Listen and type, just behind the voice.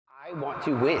I want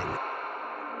to win.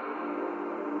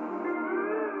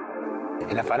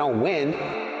 And if I don't win,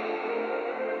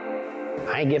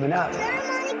 I ain't giving up.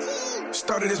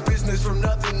 Started this business from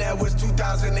nothing, that was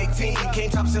 2018. Came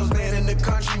top salesman in the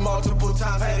country, multiple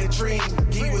times had a dream.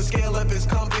 He would scale up his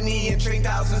company and train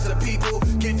thousands of people.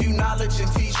 Give you knowledge and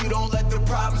teach you, don't let the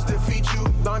problems defeat you.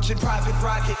 Launching Profit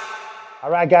Rocket.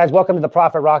 All right, guys, welcome to the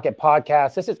Profit Rocket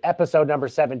podcast. This is episode number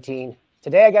 17.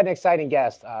 Today, I got an exciting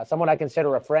guest, someone I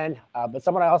consider a friend, but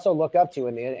someone I also look up to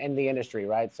in the industry,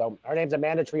 right? So her name's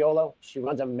Amanda Triolo. She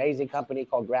runs an amazing company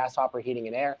called Grasshopper Heating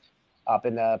and Air up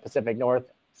in the Pacific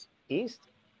Northeast.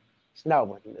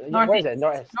 No, where is it?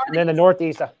 In the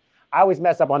Northeast. I always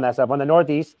mess up on that stuff. On the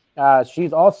Northeast,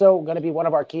 she's also going to be one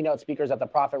of our keynote speakers at the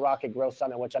Profit Rocket Growth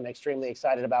Summit, which I'm extremely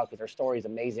excited about because her story is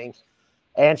amazing.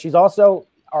 And she's also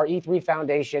our E3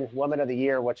 Foundation Woman of the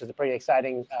Year, which is a pretty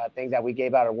exciting thing that we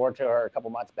gave out an award to her a couple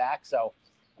months back. So,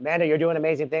 Amanda, you're doing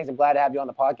amazing things. I'm glad to have you on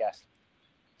the podcast.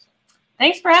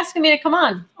 Thanks for asking me to come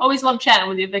on. Always love chatting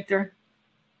with you, Victor.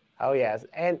 Oh, yes.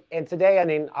 And today, I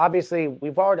mean, obviously,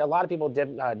 we've already, a lot of people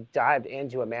dived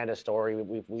into Amanda's story.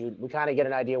 We kind of get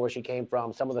an idea where she came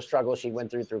from, some of the struggles she went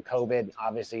through COVID,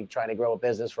 obviously trying to grow a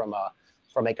business from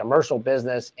a commercial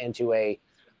business into a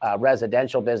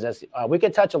residential business. We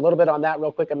could touch a little bit on that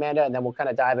real quick, Amanda, and then we'll kind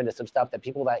of dive into some stuff that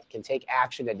people that can take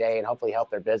action today and hopefully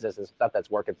help their business and stuff that's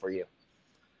working for you.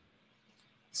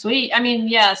 Sweet. I mean,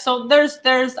 yeah. So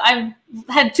I've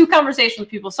had two conversations with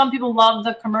people. Some people love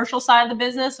the commercial side of the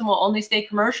business and will only stay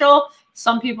commercial.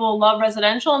 Some people love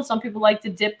residential, and some people like to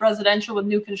dip residential with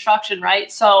new construction,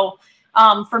 right? So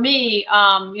for me,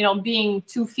 being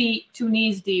 2 feet, 2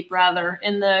 knees deep rather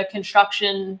in the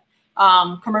construction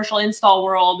commercial install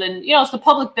world. And, it's the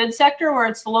public bid sector where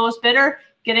it's the lowest bidder,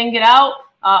 get in, get out,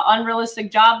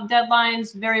 unrealistic job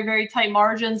deadlines, very, very tight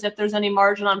margins, if there's any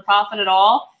margin on profit at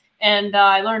all. And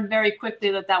I learned very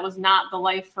quickly that was not the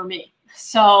life for me.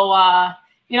 So,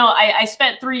 I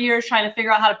spent 3 years trying to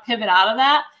figure out how to pivot out of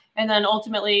that. And then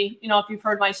ultimately, if you've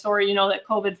heard my story, that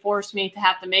COVID forced me to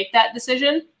have to make that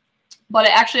decision. But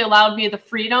it actually allowed me the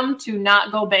freedom to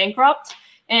not go bankrupt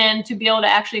and to be able to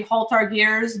actually halt our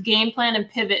gears, game plan, and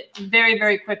pivot very,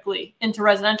 very quickly into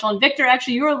residential. And Victor,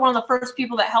 actually, you were one of the first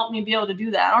people that helped me be able to do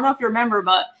that. I don't know if you remember,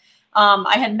 but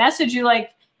I had messaged you like,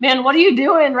 man, what are you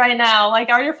doing right now? Like,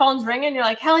 are your phones ringing? You're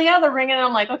like, hell yeah, they're ringing. And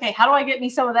I'm like, okay, how do I get me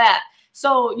some of that?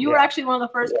 So you were actually one of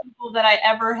the first people that I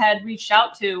ever had reached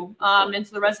out to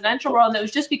into the residential world. And it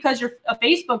was just because you're a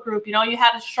Facebook group, you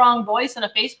had a strong voice in a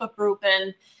Facebook group,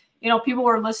 and, people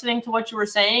were listening to what you were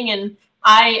saying. And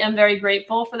I am very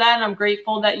grateful for that. And I'm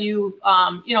grateful that you,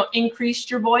 increased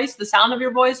your voice, the sound of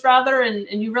your voice rather, and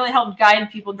you really helped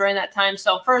guide people during that time.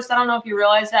 So first, I don't know if you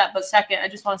realize that, but second, I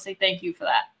just want to say thank you for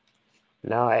that.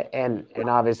 No, and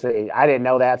obviously I didn't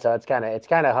know that, so it's kind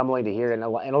of humbling to hear. And a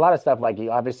lot of stuff, like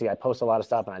you, obviously I post a lot of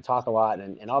stuff and I talk a lot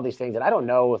and all these things, and I don't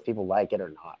know if people like it or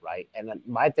not, right? And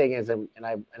my thing is, and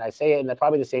I say it, and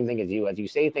probably the same thing as you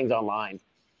say things online.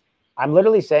 I'm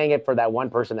literally saying it for that one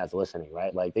person that's listening,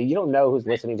 right? Like you don't know who's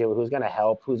listening to it, who's going to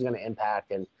help, who's going to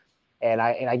impact, and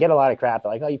I get a lot of crap.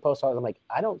 They're like, oh, you post all this. I'm like,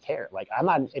 I don't care. Like I'm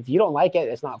not. If you don't like it,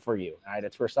 it's not for you, right?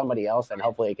 It's for somebody else, and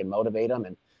hopefully it can motivate them.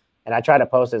 And I try to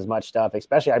post as much stuff,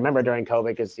 especially I remember during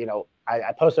COVID, because,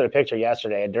 I posted a picture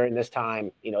yesterday, and during this time,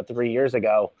 3 years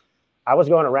ago, I was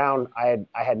going around, I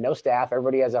had no staff.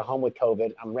 Everybody has a home with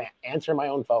COVID. I'm answering my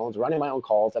own phones, running my own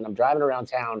calls, and I'm driving around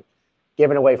town,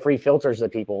 giving away free filters to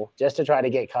people just to try to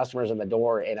get customers in the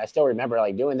door. And I still remember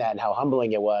like doing that and how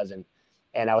humbling it was.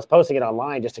 And I was posting it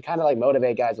online just to kind of like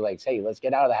motivate guys to like, hey, let's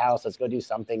get out of the house. Let's go do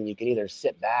something. You can either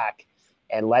sit back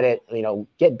and let it,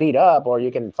 get beat up, or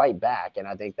you can fight back. And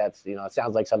I think that's, it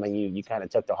sounds like something you kind of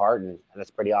took to heart, and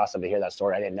it's pretty awesome to hear that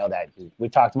story. I didn't know that. We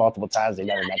talked multiple times. They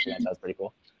never mentioned that. That was pretty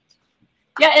cool.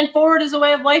 Yeah. And forward is a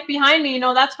way of life behind me.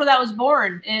 That's where that was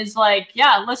born, is like,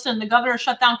 yeah, listen, the governor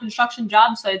shut down construction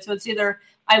job sites. So it's either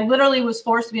I literally was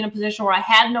forced to be in a position where I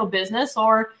had no business,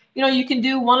 or, you can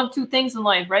do one of two things in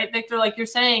life, right, Victor? Like you're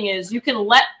saying, is you can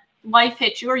let life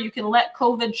hit you, or you can let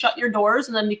COVID shut your doors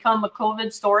and then become a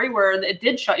COVID story where it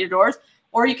did shut your doors,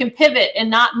 or you can pivot and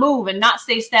not move and not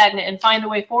stay stagnant and find a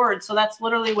way forward. So that's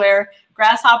literally where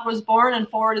Grasshopper was born, and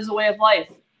forward is a way of life,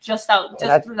 just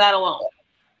through that alone.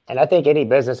 And I think any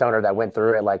business owner that went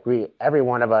through it, like every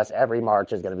one of us, every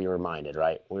March is going to be reminded,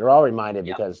 right? We were all reminded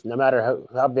because no matter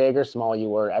how big or small you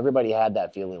were, everybody had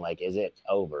that feeling like, is it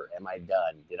over? Am I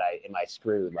done? Am I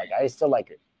screwed? Like, I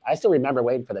still remember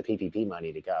waiting for the PPP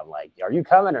money to come. Like, are you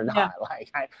coming or not? Yeah.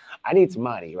 Like, I need some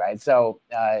money, right? So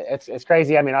it's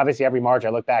crazy. I mean, obviously every March I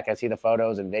look back, I see the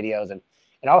photos and videos, and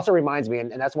it also reminds me,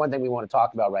 and that's one thing we want to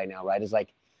talk about right now, right? Is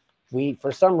like,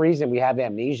 for some reason, we have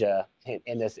amnesia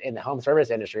in the home service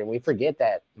industry, and we forget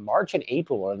that March and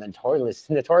April are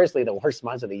notoriously the worst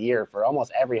months of the year for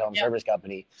almost every home service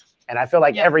company. And I feel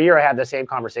like every year I have the same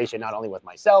conversation, not only with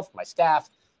myself, my staff,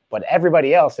 but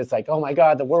everybody else. It's like, oh my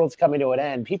God, the world's coming to an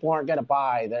end. People aren't going to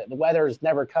buy. The weather is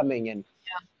never coming.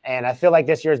 And I feel like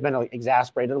this year has been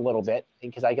exasperated a little bit,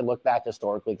 because I can look back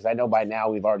historically, because I know by now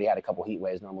we've already had a couple heat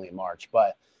waves normally in March.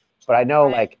 But I know,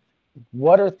 like,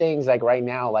 what are things like right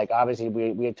now? Like, obviously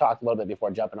we had talked a little bit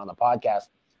before jumping on the podcast.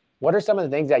 What are some of the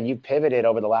things that you pivoted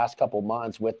over the last couple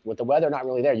months with the weather not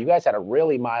really there? You guys had a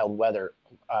really mild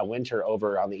winter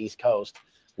over on the East Coast.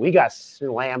 We got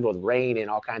slammed with rain and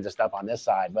all kinds of stuff on this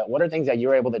side. But what are things that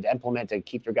you're able to implement to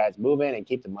keep your guys moving and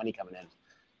keep the money coming in?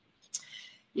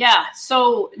 Yeah.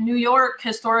 So New York,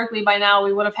 historically, by now,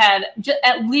 we would have had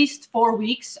at least 4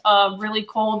 weeks of really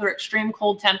cold or extreme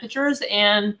cold temperatures.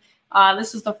 And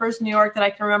this is the first New York that I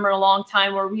can remember in a long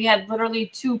time where we had literally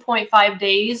 2.5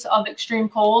 days of extreme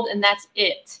cold, and that's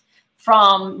it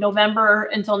from November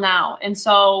until now. And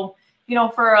so,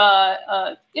 for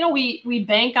we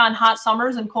bank on hot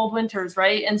summers and cold winters,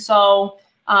 right? And so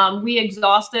we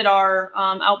exhausted our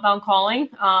outbound calling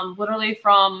literally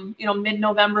from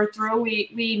mid-November through.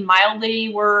 We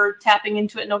mildly were tapping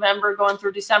into it in November, going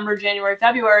through December, January,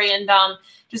 February, and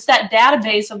just that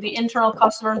database of the internal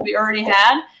customers we already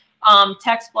had.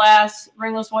 Text blasts,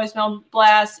 ringless voicemail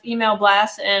blasts, email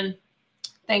blasts, and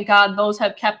thank God those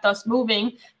have kept us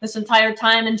moving this entire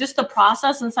time. And just the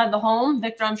process inside the home,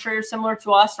 Victor, I'm sure you're similar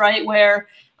to us, right? Where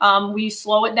we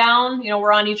slow it down.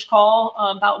 We're on each call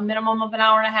about a minimum of an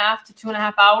hour and a half to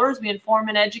 2.5 hours. We inform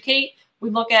and educate. We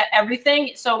look at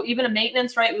everything. So even a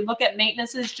maintenance, right? We look at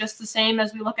maintenances just the same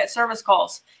as we look at service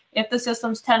calls. If the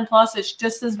system's 10 plus, it's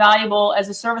just as valuable as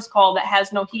a service call that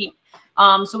has no heat.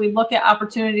 So we look at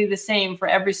opportunity the same for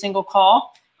every single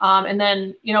call. And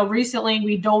then, recently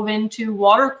we dove into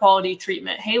water quality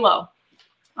treatment, Halo.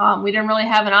 We didn't really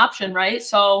have an option, right?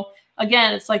 So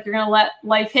again, it's like you're going to let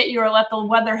life hit you or let the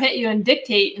weather hit you and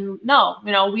dictate. And no,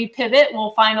 we pivot,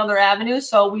 we'll find other avenues.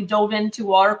 So we dove into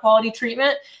water quality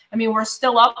treatment. I mean, we're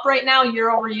still up right now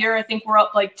year over year. I think we're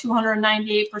up like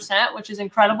 298%, which is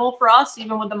incredible for us,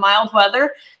 even with the mild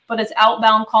weather. But it's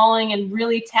outbound calling and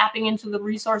really tapping into the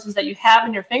resources that you have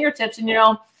in your fingertips. And,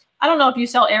 I don't know if you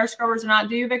sell air scrubbers or not.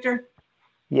 Do you, Victor?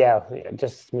 Yeah,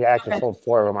 we actually sold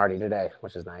 4 of them already today,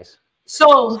 which is nice.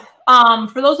 So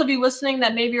for those of you listening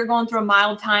that maybe you're going through a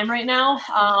mild time right now,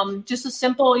 just a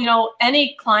simple,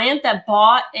 any client that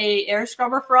bought a air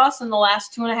scrubber for us in the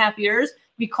last 2.5 years,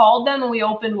 we called them and we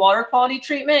opened water quality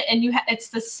treatment, and it's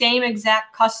the same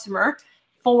exact customer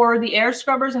for the air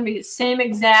scrubbers and the same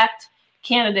exact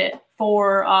candidate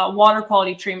for water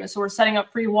quality treatment. So we're setting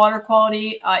up free water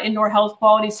quality, indoor health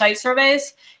quality site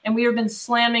surveys, and we have been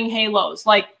slamming halos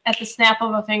like at the snap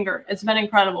of a finger. It's been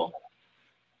incredible.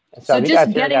 So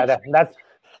just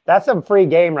that's some free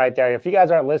game right there. If you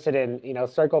guys aren't listening,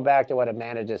 circle back to what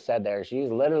Amanda just said there. She's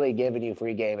literally giving you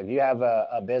free game. If you have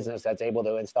a business that's able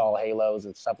to install halos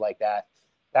and stuff like that,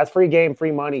 that's free game,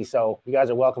 free money. So you guys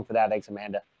are welcome for that. Thanks,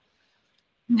 Amanda.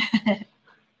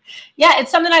 Yeah,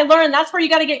 it's something I learned. That's where you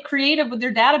got to get creative with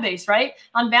your database, right?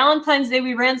 On Valentine's Day,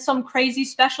 we ran some crazy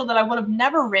special that I would have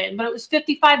never ran, but it was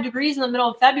 55 degrees in the middle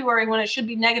of February when it should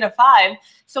be -5.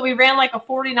 So we ran like a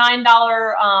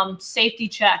 $49 safety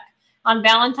check on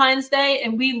Valentine's Day,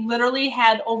 and we literally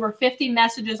had over 50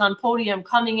 messages on Podium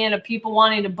coming in of people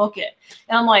wanting to book it.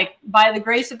 And I'm like, by the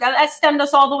grace of God, that stemmed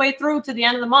us all the way through to the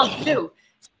end of the month too.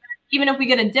 Even if we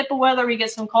get a dip of weather, we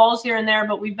get some calls here and there,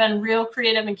 but we've been real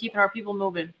creative in keeping our people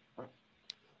moving.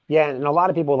 Yeah, and a lot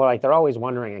of people are they're always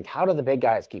wondering, like, how do the big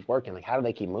guys keep working? Like, how do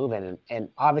they keep moving? And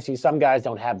obviously, some guys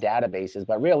don't have databases,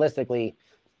 but realistically,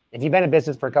 if you've been in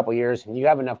business for a couple of years and you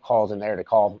have enough calls in there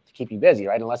to keep you busy,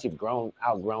 right? Unless you've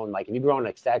outgrown, like if you've grown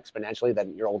exponentially,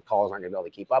 then your old calls aren't going to be able to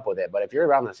keep up with it. But if you're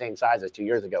around the same size as 2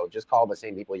 years ago, just call the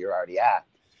same people you're already at.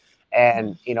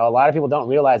 And, a lot of people don't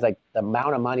realize like the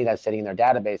amount of money that's sitting in their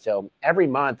database. So every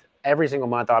single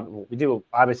month, we do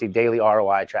obviously daily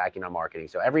ROI tracking on marketing.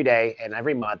 So every day and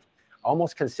every month,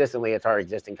 almost consistently, it's our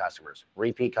existing customers,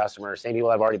 repeat customers, same people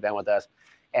that have already been with us.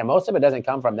 And most of it doesn't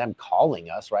come from them calling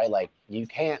us, right? Like you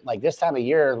can't, like this time of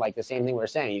year, like the same thing we're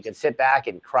saying, you can sit back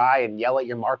and cry and yell at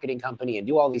your marketing company and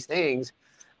do all these things.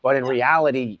 But in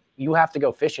reality, you have to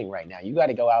go fishing right now. You got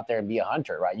to go out there and be a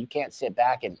hunter, right? You can't sit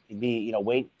back and be,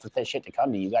 wait for this shit to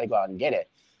come to you. You got to go out and get it.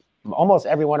 Almost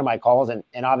every one of my calls, and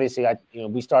obviously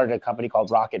we started a company called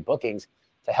Rocket Bookings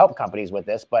to help companies with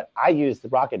this, but I use the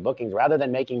Rocket Bookings rather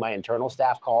than making my internal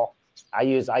staff call. I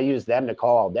use them to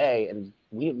call all day, and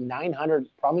we 900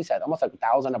 probably said almost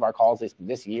 1,000 of our calls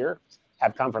this year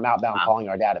have come from outbound Wow. calling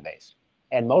our database.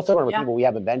 And most of them are Yeah. people we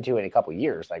haven't been to in a couple of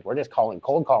years. Like we're just cold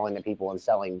calling to people and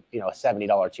selling,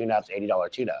 $70 tune-ups, $80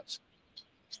 tune-ups.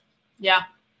 Yeah.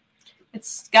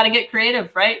 It's got to get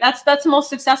creative, right? That's the most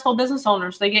successful business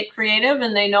owners. They get creative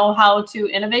and they know how to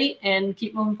innovate and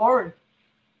keep moving forward.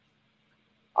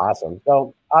 Awesome.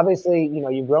 So obviously,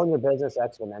 you've grown your business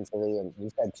exponentially, and you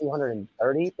said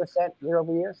 230% year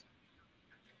over year.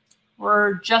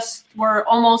 We're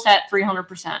almost at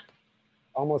 300%.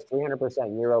 Almost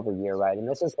 300% year over year, right? And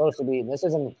this is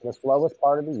in the slowest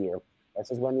part of the year. This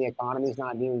is when the economy's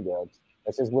not doing good.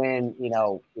 This is when, you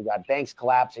got banks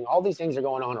collapsing. All these things are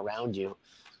going on around you.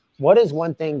 What is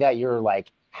one thing that you're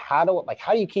like, how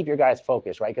do you keep your guys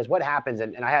focused, right? Because what happens,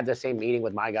 and I had the same meeting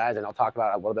with my guys, and I'll talk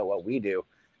about a little bit what we do,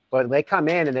 but they come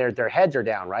in and their heads are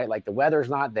down, right? Like the weather's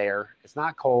not there. It's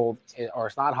not cold or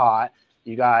it's not hot.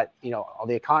 You got, all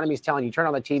the economy's telling you, turn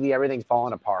on the TV, everything's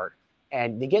falling apart.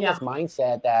 And they get in this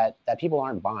mindset that people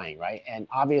aren't buying, right? And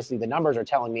obviously the numbers are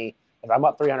telling me if I'm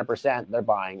up 300%, they're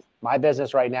buying. My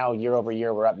business right now, year over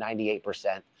year, we're up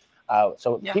 98%.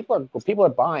 People are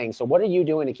buying. So what are you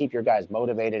doing to keep your guys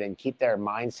motivated and keep their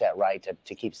mindset right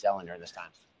to keep selling during this time?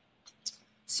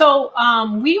 So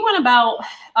we went about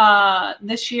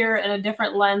this year in a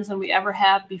different lens than we ever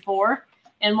have before.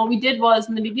 And what we did was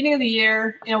in the beginning of the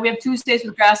year, we have Tuesdays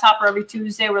with Grasshopper every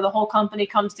Tuesday where the whole company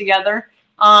comes together.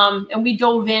 And we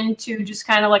dove into just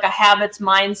kind of like a habits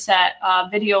mindset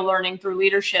video learning through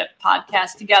leadership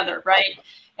podcast together, right?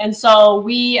 And so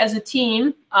we as a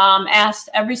team asked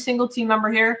every single team member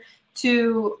here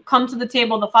to come to the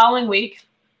table the following week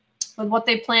with what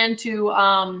they plan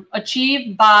to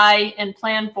achieve, buy, and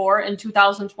plan for in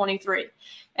 2023.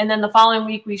 And then the following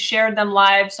week, we shared them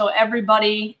live. So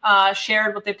everybody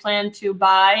shared what they plan to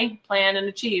buy, plan, and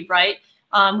achieve, right?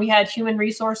 We had human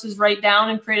resources write down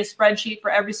and create a spreadsheet for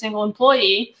every single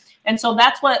employee. And so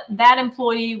that's what that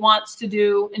employee wants to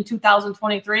do in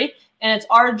 2023. And it's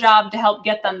our job to help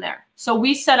get them there. So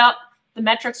we set up the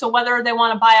metrics. So whether they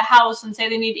want to buy a house and say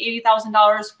they need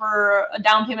 $80,000 for a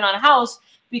down payment on a house,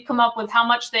 we come up with how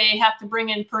much they have to bring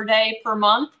in per day, per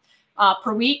month,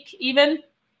 per week, even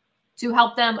to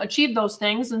help them achieve those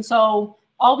things. And so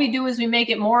all we do is we make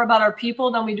it more about our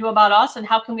people than we do about us. And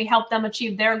how can we help them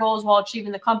achieve their goals while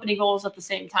achieving the company goals at the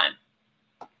same time?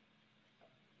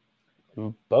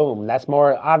 Boom. That's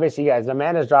more obviously, guys.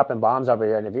 Amanda's dropping bombs over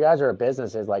here. And if you guys are a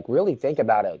businesses, like really think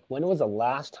about it. When was the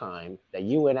last time that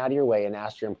you went out of your way and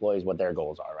asked your employees what their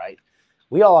goals are, right?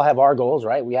 We all have our goals,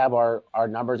 right? We have our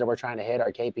numbers that we're trying to hit,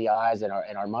 our KPIs and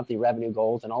our monthly revenue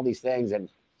goals and all these things. And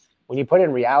when you put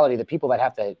in reality, the people that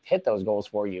have to hit those goals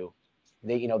for you,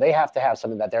 they have to have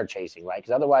something that they're chasing, right?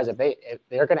 Because otherwise, if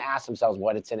they're going to ask themselves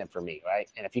what it's in it for me, right?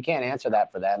 And if you can't answer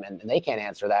that for them and they can't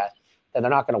answer that, then they're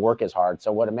not going to work as hard.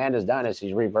 So what Amanda's done is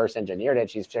she's reverse engineered it.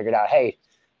 She's figured out, hey,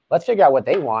 let's figure out what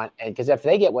they want. And because if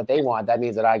they get what they want, that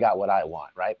means that I got what I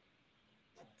want, right?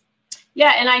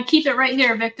 Yeah, and I keep it right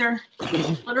here, Victor.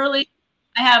 Literally,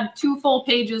 I have 2 full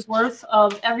pages worth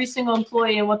of every single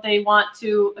employee and what they want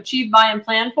to achieve, buy, and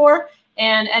plan for.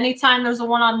 And anytime there's a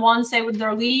one-on-one, say with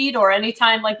their lead, or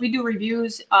anytime, like we do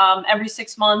reviews every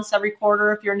 6 months, every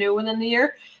quarter if you're new within the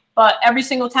year. But every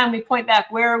single time we point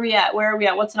back, where are we at? Where are we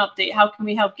at? What's an update? How can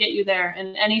we help get you there?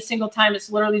 And any single time, it's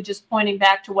literally just pointing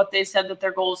back to what they said that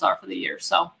their goals are for the year.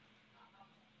 So.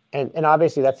 And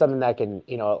obviously that's something that can,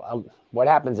 what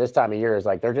happens this time of year is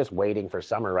like they're just waiting for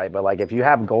summer, right? But like if you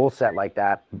have goals set like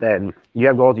that, then you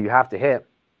have goals you have to hit.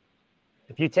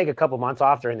 If you take a couple months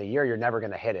off during the year, you're never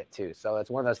going to hit it too. So it's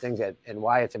one of those things that, and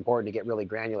why it's important to get really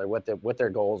granular with their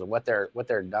goals and what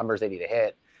their numbers they need to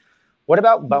hit. What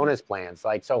about bonus plans?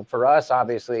 Like, so for us,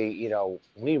 obviously,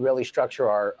 we really structure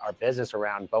our business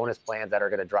around bonus plans that are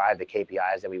going to drive the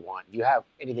KPIs that we want. Do you have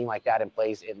anything like that in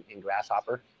place in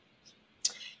Grasshopper?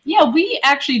 Yeah, we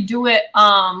actually do it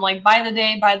like by the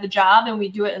day, by the job, and we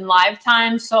do it in live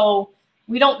time. So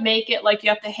we don't make it like you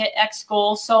have to hit X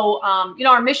goal. So,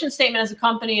 our mission statement as a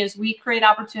company is we create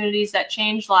opportunities that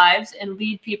change lives and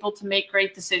lead people to make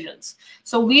great decisions.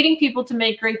 So leading people to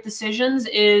make great decisions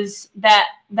is that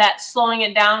slowing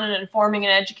it down and informing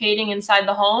and educating inside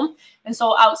the home. And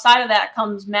so outside of that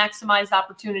comes maximized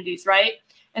opportunities, right?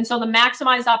 And so the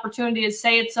maximized opportunity is,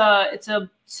 say it's a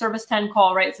service 10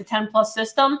 call, right? It's a 10 plus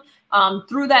system.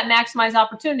 Through that maximized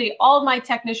opportunity, all of my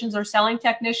technicians are selling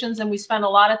technicians, and we spend a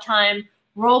lot of time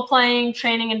role playing,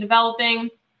 training and developing,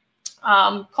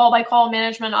 call by call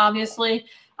management, obviously,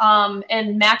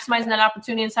 and maximizing that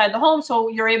opportunity inside the home. So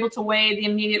you're able to weigh the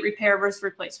immediate repair versus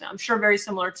replacement. I'm sure very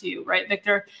similar to you, right,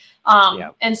 Victor?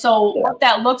 And so what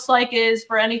that looks like is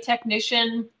for any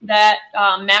technician that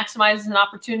maximizes an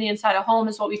opportunity inside a home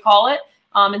is what we call it.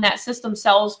 And that system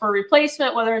sells for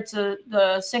replacement, whether it's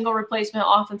the single replacement,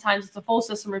 oftentimes it's a full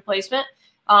system replacement.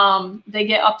 They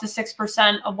get up to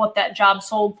 6% of what that job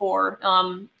sold for.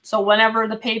 So whenever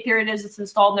the pay period is, it's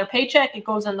installed in their paycheck, it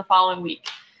goes in the following week.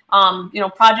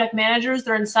 Project managers,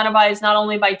 they're incentivized not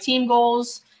only by team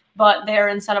goals, but they're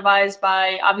incentivized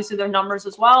by obviously their numbers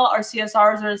as well. Our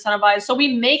CSRs are incentivized. So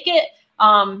we make it,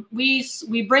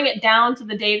 we bring it down to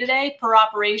the day-to-day per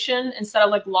operation instead of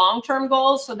like long-term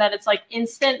goals, so that it's like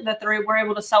instant, that we're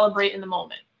able to celebrate in the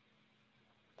moment.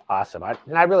 Awesome.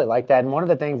 I really like that. And one of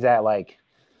the things that like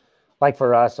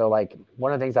for us, so like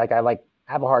one of the things like I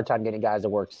have a hard time getting guys to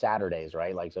work Saturdays,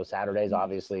 right? Like, so Saturdays,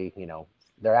 obviously,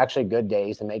 they're actually good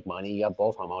days to make money. You have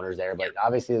both homeowners there, but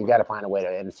obviously you got to find a way to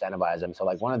incentivize them. So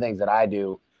like one of the things that I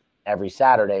do every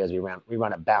Saturday is we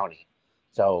run a bounty.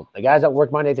 So the guys that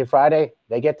work Monday through Friday,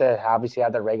 they get to obviously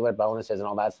have their regular bonuses and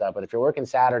all that stuff. But if you're working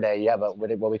Saturday, you have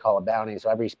what we call a bounty.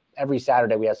 So every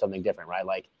Saturday we have something different, right?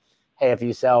 Like, hey, if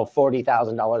you sell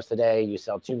 $40,000 today, you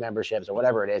sell 2 memberships or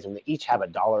whatever it is, and they each have a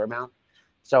dollar amount.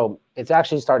 So it's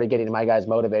actually started getting my guys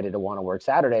motivated to want to work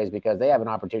Saturdays because they have an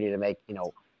opportunity to make,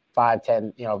 $5,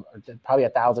 $10, probably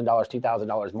 $1,000,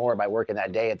 $2,000 more by working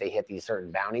that day if they hit these certain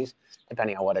bounties,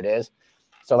 depending on what it is.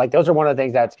 So like those are one of the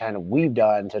things that's kind of we've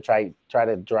done to try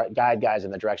to guide guys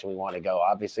in the direction we want to go.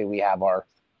 Obviously, we have our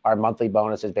monthly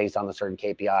bonuses based on the certain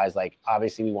KPIs. Like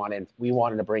obviously, we wanted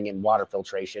to bring in water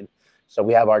filtration, so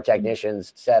we have our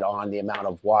technicians set on the amount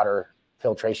of water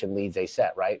filtration leads they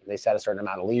set. Right, they set a certain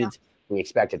amount of leads. We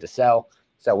expect it to sell.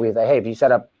 So we say, hey, if you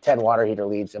set up 10 water heater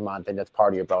leads a month, and that's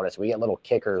part of your bonus, we get little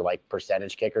kicker, like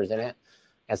percentage kickers in it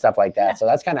and stuff like that. Yeah. So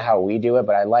that's kind of how we do it.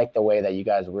 But I like the way that you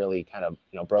guys really kind of,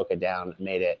 broke it down,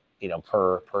 made it,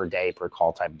 per day, per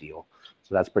call type deal.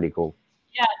 So that's pretty cool.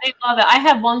 Yeah, they love it. I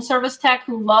have one service tech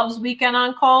who loves weekend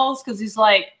on calls because he's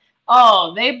like,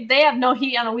 oh, they have no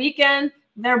heat on a weekend.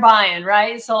 They're buying,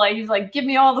 right? So like he's like, give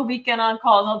me all the weekend on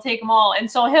calls, I'll take them all.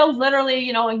 And so he'll literally,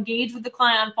 engage with the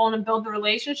client on phone and build the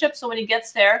relationship. So when he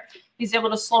gets there, he's able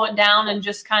to slow it down and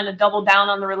just kind of double down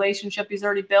on the relationship he's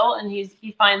already built, and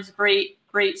he finds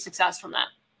great success from that.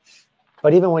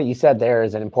 But even what you said there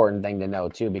is an important thing to know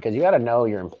too, because you got to know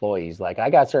your employees. Like I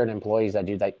got certain employees that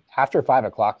do like after 5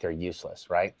 o'clock, they're useless,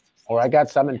 right? Or I got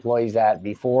some employees that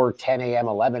before 10 a.m.,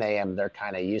 11 a.m., they're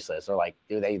kind of useless. Or like,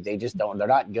 they just don't, they're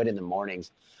not good in the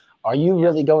mornings. Are you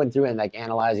really going through and like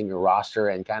analyzing your roster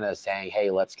and kind of saying,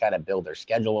 hey, let's kind of build their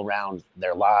schedule around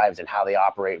their lives and how they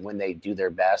operate when they do their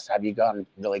best? Have you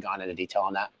really gone into detail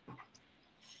on that?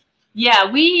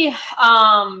 Yeah, we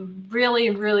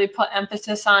really put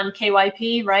emphasis on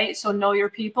KYP, right? So know your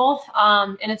people.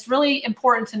 And it's really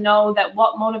important to know that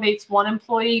what motivates one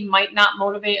employee might not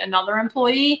motivate another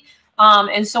employee.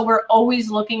 And so we're always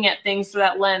looking at things through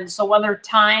that lens. So whether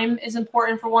time is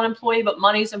important for one employee, but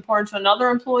money is important to another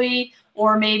employee,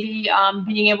 or maybe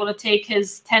being able to take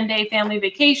his 10-day family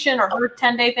vacation or her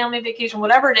 10-day family vacation,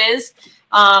 whatever it is,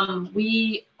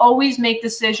 we always make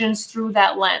decisions through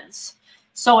that lens.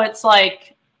 So it's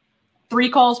like 3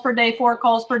 calls per day, 4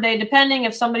 calls per day, depending.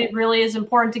 If somebody really is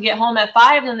important to get home at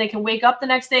 5, then they can wake up the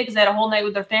next day because they had a whole night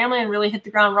with their family and really hit the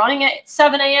ground running at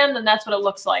 7 a.m., then that's what it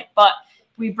looks like. But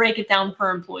we break it down per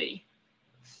employee.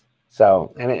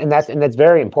 So, and that's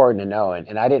very important to know.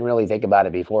 And I didn't really think about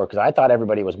it before because I thought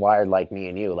everybody was wired like me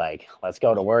and you, like, let's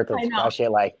go to work, let's crush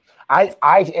it. Like I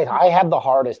have the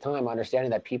hardest time understanding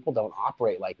that people don't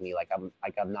operate like me. Like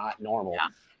I'm not normal. Yeah.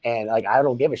 And like, I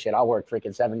don't give a shit. I'll work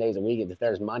freaking 7 days a week. If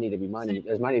there's money to be money,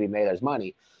 there's money to be made, there's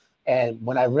money. And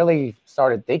when I really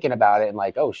started thinking about it and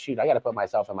like, oh shoot, I got to put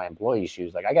myself in my employee's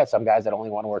shoes. Like I got some guys that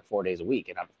only want to work 4 days a week,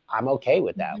 and I'm okay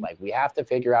with that. Mm-hmm. Like we have to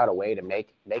figure out a way to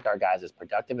make our guys as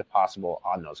productive as possible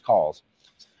on those calls.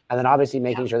 And then obviously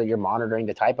making sure that you're monitoring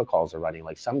the type of calls they're running.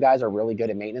 Like some guys are really good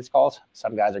at maintenance calls.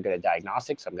 Some guys are good at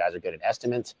diagnostics. Some guys are good at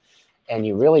estimates. And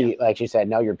you really, like you said,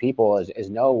 know your people is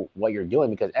know what you're doing,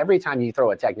 because every time you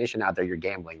throw a technician out there, you're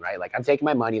gambling, right? Like I'm taking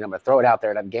my money and I'm going to throw it out there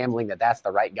and I'm gambling that that's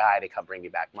the right guy to come bring me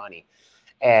back money.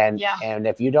 And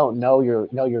if you don't know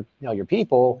your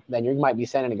people, then you might be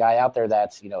sending a guy out there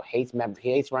that's, hates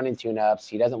running tune-ups.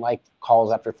 He doesn't like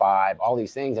calls after 5, all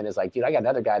these things. And it's like, dude, I got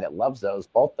another guy that loves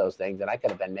both those things, and I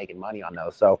could have been making money on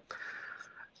those. So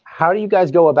how do you guys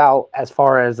go about as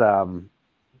far as,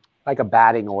 like a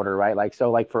batting order, right? Like,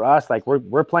 so like for us, like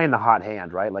we're playing the hot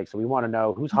hand, right? Like, so we want to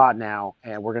know who's hot now,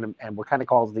 and we're kind of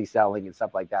calls these selling and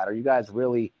stuff like that. Are you guys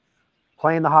really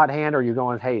playing the hot hand, or are you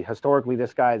going, hey, historically,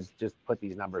 this guy's just put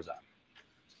these numbers up?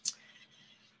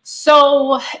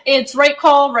 So it's right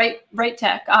call, right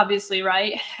tech, obviously,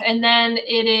 right? And then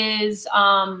it is,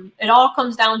 it all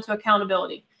comes down to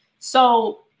accountability.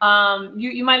 So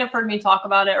You might have heard me talk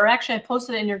about it, or actually I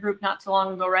posted it in your group not too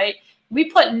long ago, right? We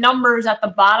put numbers at the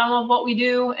bottom of what we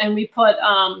do, and we put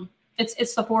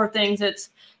it's the 4 things. It's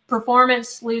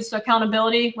performance leads to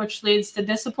accountability, which leads to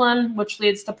discipline, which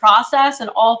leads to process, and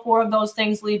all 4 of those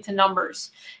things lead to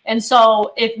numbers. And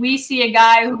so if we see a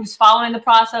guy who's following the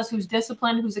process, who's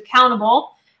disciplined, who's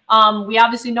accountable, we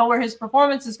obviously know where his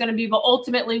performance is going to be, but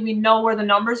ultimately we know where the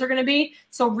numbers are going to be.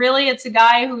 So really it's a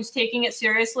guy who's taking it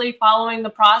seriously, following the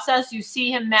process. You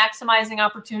see him maximizing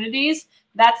opportunities.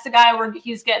 That's the guy where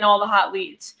he's getting all the hot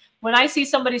leads. When I see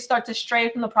somebody start to stray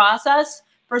from the process,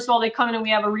 first of all, they come in and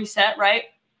we have a reset, right?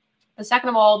 But second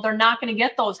of all, they're not going to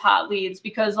get those hot leads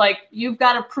because like you've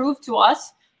got to prove to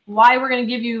us why we're going to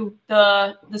give you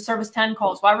the service 10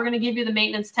 calls, why we're going to give you the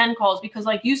maintenance 10 calls, because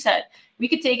like you said, we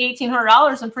could take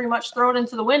 $1,800 and pretty much throw it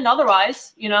into the wind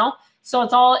otherwise, you know? So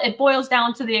it boils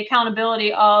down to the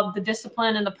accountability of the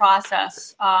discipline and the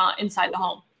process inside the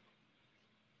home.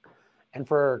 And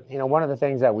for, one of the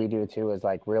things that we do too is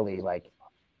like really like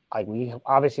we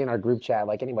obviously in our group chat,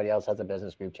 like anybody else has a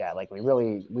business group chat, like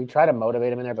we try to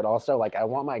motivate them in there, but also like I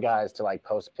want my guys to like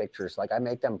post pictures. Like I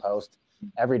make them post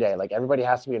every day. Like everybody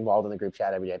has to be involved in the group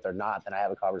chat every day. If they're not, then I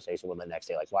have a conversation with them the next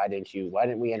day. Like, why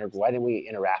didn't we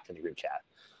interact in the group chat?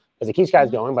 Because it keeps guys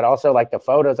going, but also like the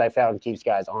photos I found keeps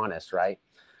guys honest, right?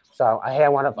 So I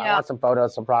want some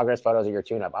photos, some progress photos of your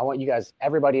tune-up. I want you guys,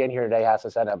 everybody in here today has to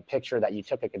send a picture that you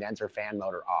took a condenser fan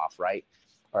motor off, right?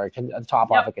 Or a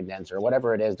top off a condenser,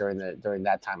 whatever it is during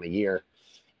that time of year.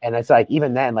 And it's like,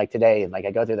 even then, like today, like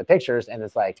I go through the pictures and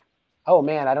it's like, oh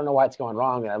man, I don't know why it's going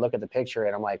wrong. And I look at the picture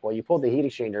and I'm like, well, you pulled the heat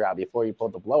exchanger out before you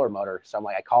pulled the blower motor. So I'm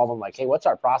like, I call them like, hey, what's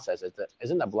our process?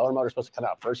 Isn't the blower motor supposed to come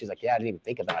out first? He's like, yeah, I didn't even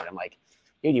think about it. I'm like,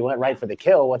 dude, you went right for the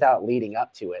kill without leading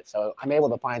up to it. So I'm able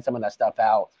to find some of that stuff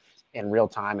out in real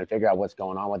time and figure out what's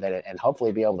going on with it and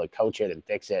hopefully be able to coach it and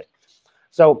fix it.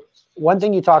 So one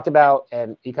thing you talked about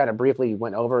and you kind of briefly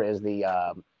went over is the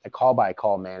call by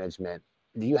call management.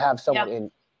 Do you have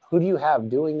someone who do you have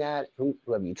doing that? Who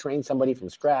have you trained somebody from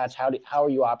scratch? How are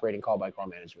you operating call by call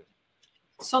management?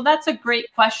 So that's a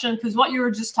great question because what you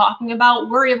were just talking about,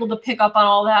 we're able to pick up on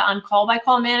all that on call by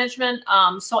call management.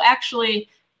 So actually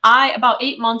about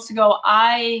 8 months ago,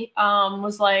 I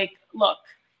was like, look,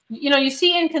 you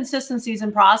see inconsistencies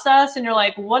in process and you're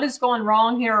like, what is going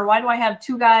wrong here? Or why do I have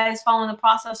 2 guys following the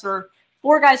process or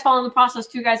 4 guys following the process,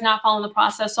 2 guys not following the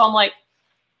process? So I'm like,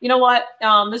 you know what?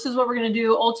 This is what we're going to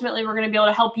do. Ultimately, we're going to be able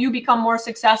to help you become more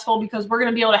successful because we're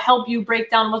going to be able to help you break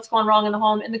down what's going wrong in the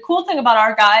home. And the cool thing about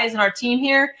our guys and our team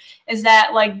here is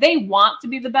that like they want to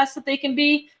be the best that they can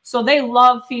be. So they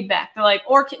love feedback. They're like,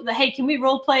 hey, can we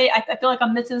role play? I feel like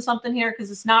I'm missing something here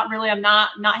because it's not really, I'm not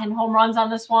hitting home runs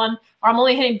on this one, or I'm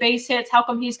only hitting base hits. How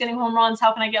come he's getting home runs?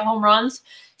 How can I get home runs?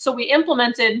 So we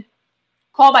implemented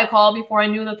call by call before I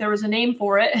knew that there was a name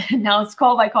for it. Now it's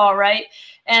call by call, right?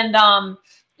 And,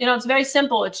 it's very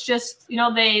simple. It's just,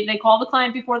 they call the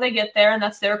client before they get there, and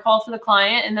that's their call for the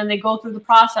client. And then they go through the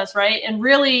process, right? And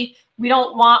really, we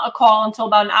don't want a call until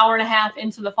about an hour and a half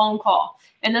into the phone call.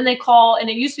 And then they call, and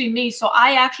it used to be me. So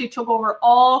I actually took over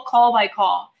all call by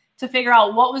call to figure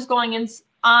out what was going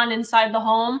on inside the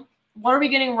home. What are we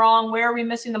getting wrong? Where are we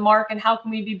missing the mark? And how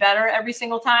can we be better every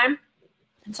single time?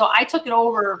 And so I took it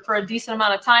over for a decent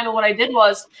amount of time. And what I did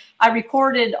was I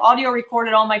audio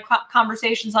recorded all my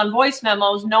conversations on voice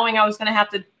memos, knowing I was going to have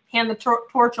to hand the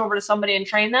torch over to somebody and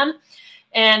train them.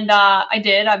 And I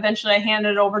did. Eventually, I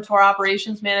handed it over to our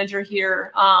operations manager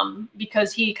here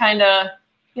because he kind of,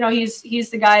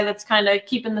 he's the guy that's kind of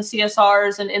keeping the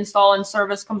CSRs and install and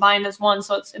service combined as one.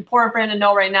 So it's important for him to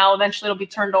know right now. Eventually, it'll be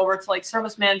turned over to like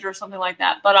service manager or something like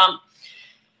that. But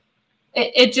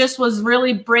it just was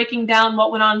really breaking down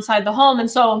what went on inside the home.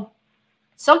 And so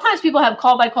sometimes people have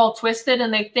call by call twisted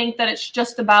and they think that it's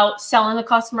just about selling the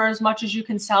customer as much as you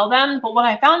can sell them. But what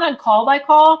I found on call by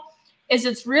call is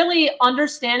it's really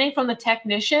understanding from the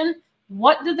technician,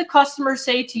 what did the customer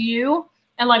say to you?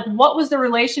 And like, what was the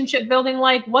relationship building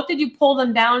like? What did you pull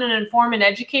them down and inform and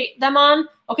educate them on?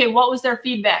 Okay, what was their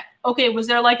feedback? Okay, was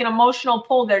there like an emotional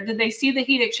pull there? Did they see the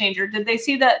heat exchanger? Did they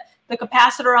see that the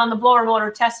capacitor on the blower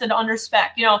motor tested under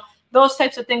spec? Those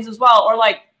types of things as well. Or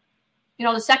like,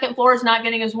 the second floor is not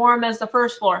getting as warm as the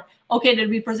first floor. Okay, did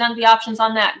we present the options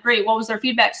on that? Great. What was their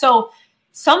feedback? So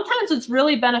sometimes it's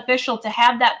really beneficial to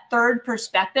have that third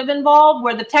perspective involved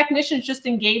where the technician's just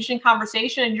engaged in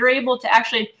conversation and you're able to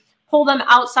actually pull them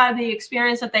outside the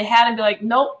experience that they had and be like,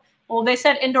 nope, well, they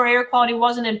said indoor air quality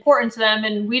wasn't important to them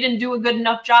and we didn't do a good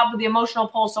enough job with the emotional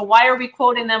pull. So why are we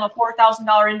quoting them a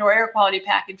 $4,000 indoor air quality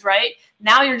package, right?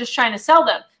 Now you're just trying to sell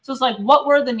them. So it's like, what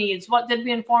were the needs? What did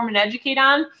we inform and educate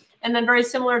on? And then very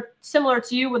similar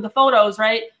to you with the photos,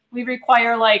 right? We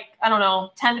require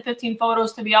 10 to 15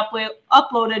 photos to be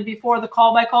uploaded before the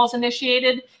call by call is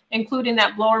initiated, including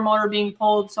that blower motor being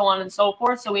pulled, so on and so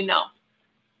forth. So we know.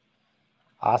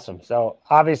 Awesome. So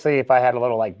obviously if I had a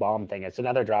little bomb thing, it's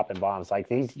another drop in bombs.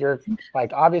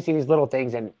 Obviously these little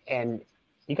things and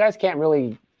you guys can't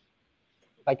really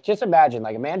just imagine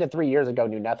Amanda 3 years ago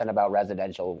knew nothing about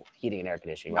residential heating and air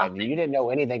conditioning, right? You didn't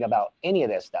know anything about any of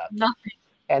this stuff. Nothing.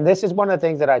 And this is one of the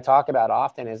things that I talk about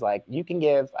often is I can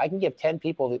give 10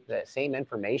 people the same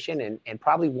information and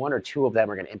probably one or two of them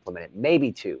are going to implement it,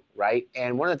 maybe two, right?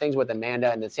 And one of the things with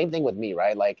Amanda and the same thing with me,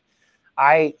 right?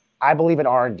 I believe in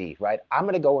R&D, right? I'm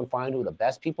going to go and find who the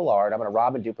best people are and I'm going to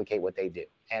rob and duplicate what they do.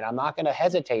 And I'm not going to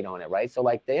hesitate on it, right? So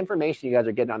the information you guys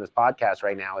are getting on this podcast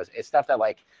right now is stuff that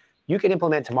you can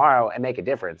implement tomorrow and make a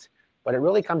difference. But it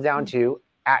really comes down to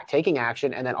taking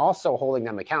action and then also holding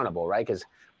them accountable, right? Because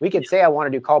we could say I want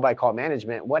to do call by call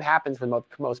management. What happens for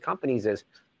most companies is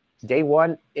day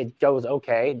one, it goes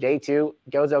okay. Day two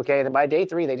goes okay. And then by day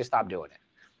three, they just stop doing it.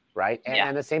 Right.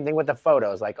 And the same thing with the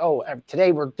photos,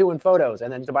 today we're doing photos.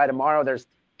 And then by tomorrow there's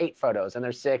 8 photos and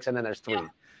there's 6 and then there's 3.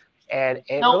 And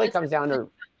it really comes down to,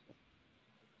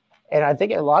 and I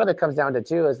think a lot of it comes down to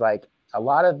too, is a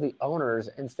lot of the owners,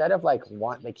 instead of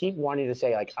they keep wanting to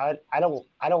say I don't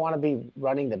want to be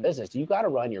running the business. You got to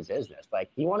run your business.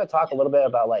 You want to talk a little bit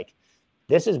about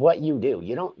this is what you do.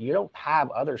 You don't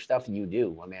have other stuff you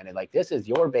do, Amanda. This is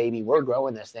your baby. We're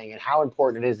growing this thing and how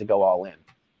important it is to go all in.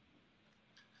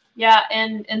 Yeah,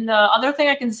 and the other thing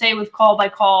I can say with call by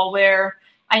call, where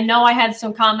I know I had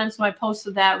some comments when I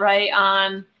posted that, right,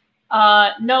 on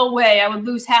no way I would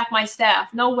lose half my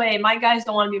staff. No way my guys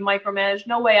don't want to be micromanaged.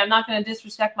 No way I'm not going to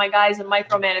disrespect my guys and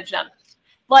micromanage them.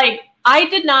 I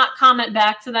did not comment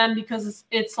back to them because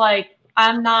it's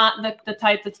I'm not the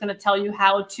type that's going to tell you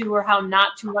how to or how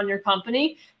not to run your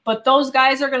company. But those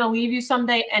guys are going to leave you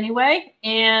someday anyway,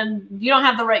 and you don't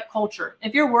have the right culture.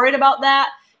 If you're worried about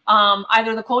that,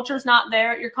 either the culture is not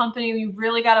there at your company, you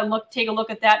really got to take a look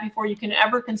at that before you can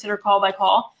ever consider call by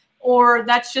call, or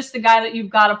that's just the guy that you've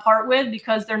got to part with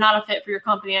because they're not a fit for your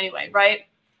company anyway, right?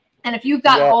 And if you've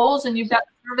got goals and you've got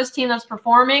a service team that's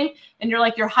performing and you're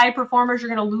your high performers,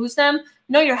 you're going to lose them.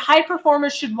 No, your high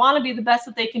performers should want to be the best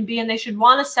that they can be, and they should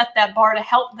want to set that bar to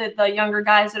help the younger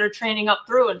guys that are training up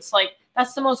through. And it's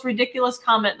that's the most ridiculous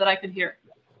comment that I could hear.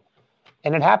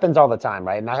 And it happens all the time,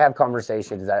 right? And I have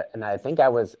conversations and I think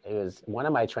it was one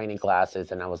of my training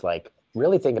classes, and I was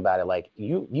really think about it.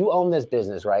 You own this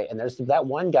business, right? And there's that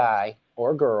one guy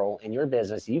or girl in your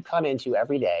business you come into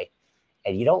every day,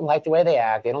 and you don't like the way they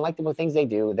act. They don't like the things they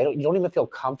do. You don't even feel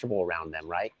comfortable around them,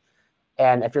 right?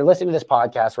 And if you're listening to this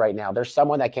podcast right now, there's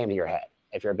someone that came to your head.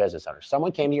 If you're a business owner,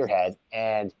 someone came to your head,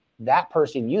 and that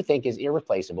person you think is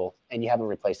irreplaceable, and you haven't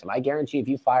replaced them. I guarantee if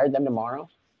you fired them tomorrow,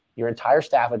 your entire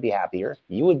staff would be happier.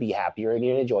 You would be happier, and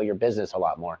you'd enjoy your business a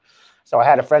lot more. So I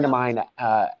had a friend of mine,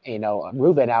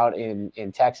 Ruben out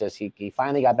in Texas. He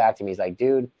finally got back to me. He's like,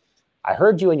 dude, I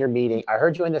heard you in your meeting. I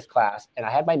heard you in this class, and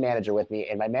I had my manager with me,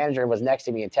 and my manager was next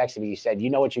to me and texted me. He said, you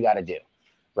know what you got to do,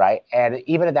 right? And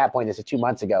even at that point, this is 2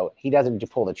 months ago, he doesn't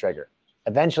pull the trigger.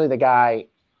 Eventually, the guy,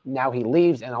 now he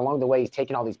leaves, and along the way, he's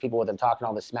taking all these people with him, talking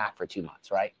all this smack for 2 months,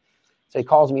 right? So he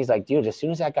calls me. He's like, dude, as soon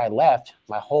as that guy left,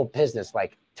 my whole business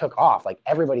took off.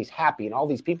 Everybody's happy, and all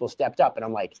these people stepped up. And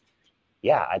I'm like,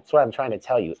 yeah, that's what I'm trying to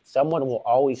tell you. Someone will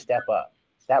always step up.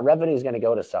 That revenue is going to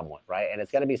go to someone, right? And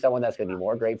it's going to be someone that's going to be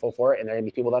more grateful for it, and there are going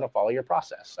to be people that'll follow your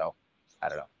process. So I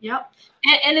don't know. Yep.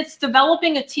 And it's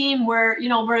developing a team where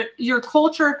your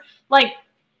culture,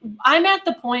 I'm at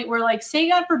the point where say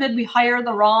God forbid we hire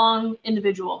the wrong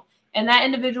individual, and that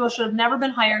individual should have never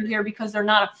been hired here because they're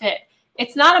not a fit.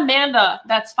 It's not Amanda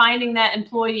that's finding that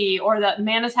employee, or that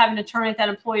Amanda's having to terminate that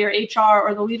employee, or HR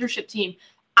or the leadership team.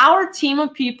 Our team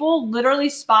of people literally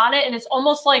spot it, and it's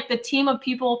almost like the team of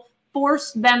people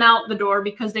force them out the door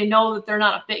because they know that they're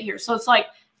not a fit here. So it's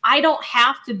I don't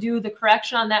have to do the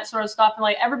correction on that sort of stuff.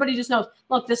 And everybody just knows,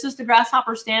 look, this is the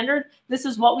Grasshopper standard. This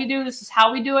is what we do. This is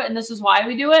how we do it. And this is why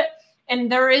we do it.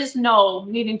 And there is no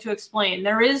needing to explain.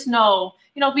 There is no,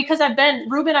 because I've been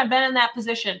in that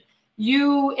position.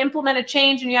 You implement a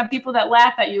change and you have people that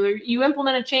laugh at you. You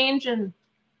implement a change and,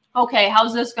 okay, how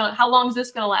long is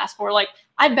this going to last for?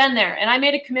 I've been there, and I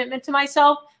made a commitment to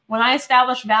myself when I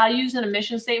established values and a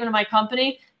mission statement of my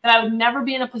company that I would never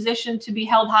be in a position to be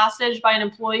held hostage by an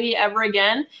employee ever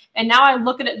again. And now I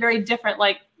look at it very different.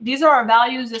 These are our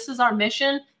values. This is our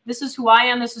mission. This is who I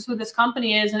am. This is who this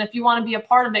company is. And if you want to be a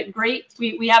part of it, great.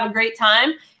 We have a great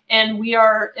time. And we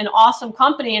are an awesome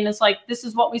company. And it's this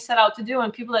is what we set out to do.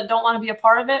 And people that don't want to be a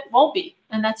part of it won't be.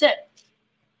 And that's it.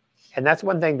 And that's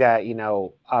one thing that,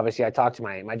 obviously I talk to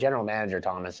my general manager,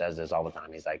 Thomas, says this all the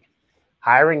time. He's like,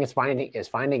 hiring is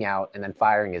finding out, and then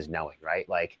firing is knowing, right?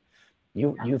 Like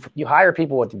you hire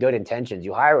people with good intentions.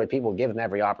 You hire with people, give them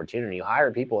every opportunity. You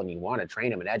hire people and you want to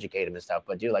train them and educate them and stuff.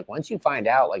 But dude, like once you find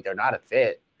out like they're not a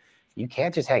fit, you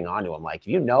can't just hang on to them. Like if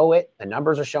you know it, the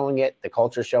numbers are showing it, the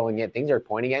culture's showing it, things are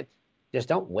pointing it. Just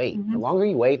don't wait. The longer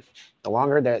you wait, the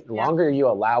longer you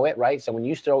allow it, right? So when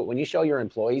you show your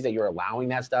employees that you're allowing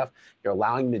that stuff, you're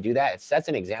allowing them to do that, it sets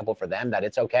an example for them that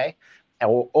it's okay,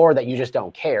 or that you just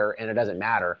don't care and it doesn't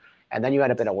matter. And then you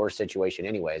end up in a worse situation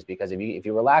anyways, because if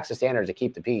you relax the standards to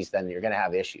keep the peace, then you're going to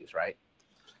have issues, right?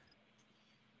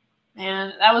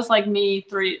 And that was like me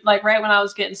right when I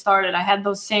was getting started, I had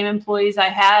those same employees I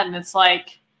had, and it's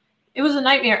like, it was a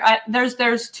nightmare.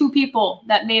 There's 2 people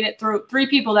that made it through, 3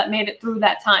 people that made it through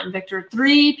that time, Victor.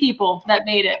 3 people that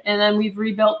made it, and then we've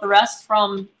rebuilt the rest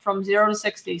from 0 to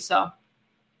 60. So,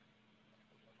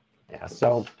 yeah.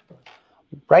 So,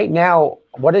 right now,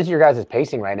 what is your guys'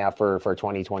 pacing right now for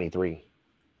 2023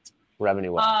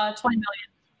 revenue? 20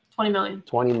 million.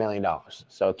 $20 million.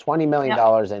 So $20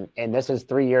 million, and this is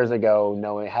 3 years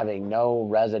ago, having no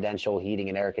residential heating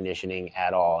and air conditioning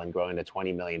at all, and growing to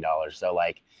 $20 million. So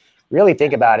like, really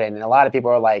think about it. And a lot of people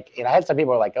are like, I had some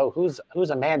people are like, oh, who's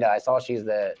Amanda? I saw she's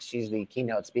the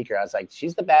keynote speaker. I was like,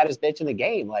 she's the baddest bitch in the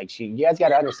game. Like you guys got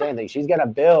to understand that she's gonna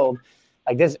build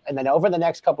like this, and then over the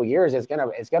next couple of years, it's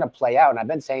gonna play out. And I've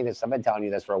been saying this, I've been telling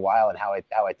you this for a while, and how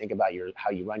I think about how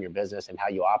you run your business and how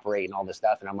you operate and all this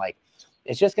stuff. And I'm like,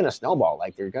 it's just gonna snowball.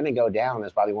 Like you're gonna go down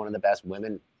as probably one of the best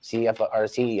women CFO or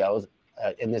CEOs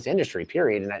in this industry,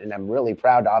 period. And I'm really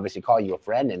proud to obviously call you a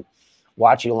friend and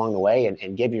watch you along the way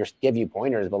and give you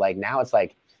pointers. But like now it's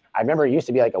like, I remember it used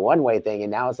to be like a one-way thing,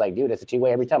 and now it's like, dude, it's a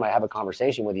two-way. Every time I have a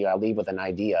conversation with you, I leave with an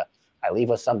idea. I leave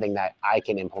with something that I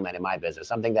can implement in my business,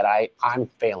 something that I'm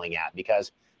failing at,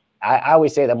 because I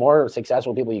always say the more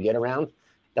successful people you get around,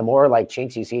 the more like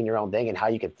chinks you see in your own thing and how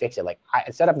you can fix it. Like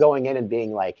instead of going in and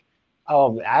being like,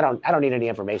 oh, I don't need any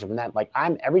information from that. Like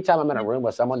every time I'm in a room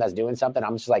with someone that's doing something,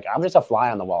 I'm just a fly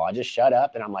on the wall. I just shut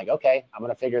up and I'm like, okay, I'm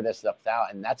going to figure this stuff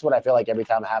out. And that's what I feel like every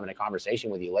time I'm having a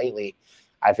conversation with you lately.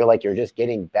 I feel like you're just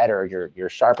getting better. You're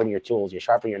sharpening your tools, you're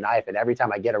sharpening your knife. And every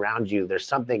time I get around you, there's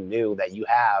something new that you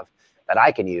have that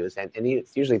I can use. And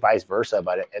it's usually vice versa,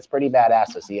 but it's pretty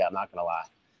badass to see. I'm not going to lie.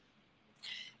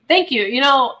 Thank you.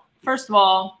 First of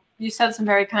all, you said some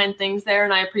very kind things there,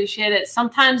 and I appreciate it.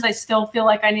 Sometimes I still feel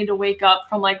like I need to wake up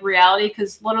from like reality,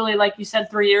 because literally, like you said,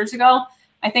 3 years ago,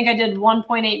 I think I did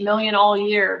 1.8 million all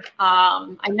year.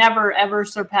 I never ever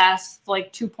surpassed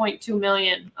like 2.2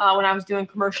 million when I was doing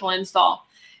commercial install.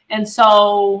 And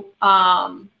so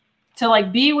to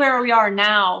like be where we are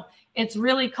now, it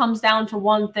really comes down to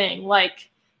one thing. Like,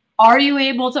 are you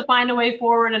able to find a way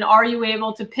forward, and are you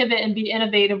able to pivot and be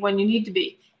innovative when you need to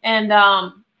be? And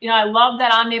I love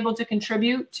that I'm able to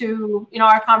contribute to,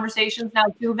 our conversations now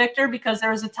too, Victor, because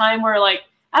there was a time where like,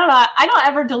 I don't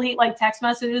ever delete like text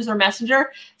messages or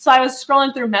Messenger. So I was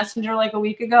scrolling through Messenger like a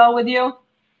week ago with you.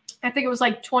 I think it was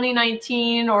like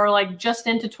 2019 or like just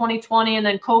into 2020, and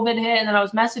then COVID hit, and then I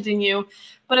was messaging you.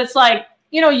 But it's like,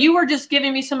 you were just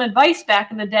giving me some advice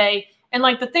back in the day. And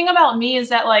like the thing about me is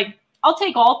that like, I'll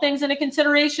take all things into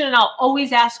consideration, and I'll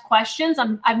always ask questions.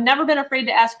 I've never been afraid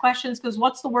to ask questions, because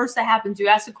what's the worst that happens? You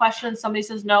ask a question and somebody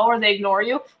says no, or they ignore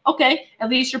you. Okay, at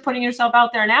least you're putting yourself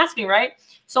out there and asking, right?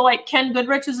 So like Ken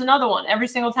Goodrich is another one. Every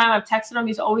single time I've texted him,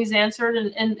 he's always answered.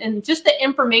 And just the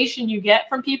information you get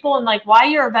from people, and like why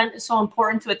your event is so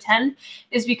important to attend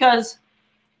is because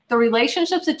the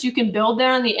relationships that you can build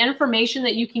there and the information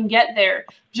that you can get there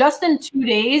just in 2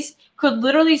 days could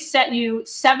literally set you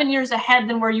 7 years ahead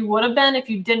than where you would have been if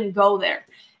you didn't go there.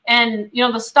 And,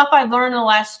 the stuff I've learned in the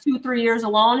last 2-3 years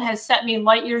alone has set me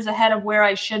light years ahead of where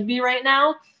I should be right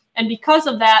now. And because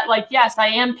of that, like, yes,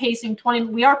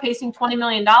 we are pacing $20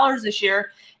 million this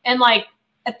year. And like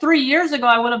 3 years ago,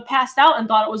 I would have passed out and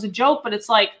thought it was a joke, but it's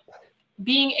like,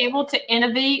 being able to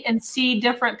innovate and see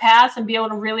different paths and be able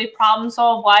to really problem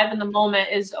solve live in the moment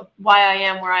is why I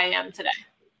am where I am today.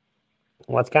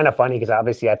 Well, it's kind of funny because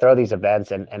obviously I throw these events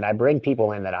and I bring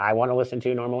people in that I want to listen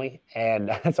to normally.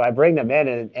 And so I bring them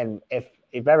in, and if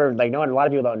ever, like, no, a lot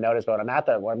of people don't notice, but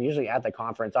I'm usually at the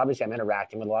conference. Obviously I'm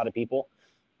interacting with a lot of people,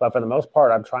 but for the most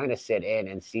part, I'm trying to sit in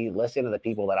and listen to the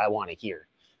people that I want to hear.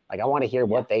 Like, I want to hear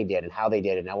what they did and how they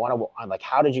did it. And I'm like,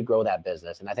 how did you grow that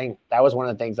business? And I think that was one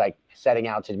of the things, like, setting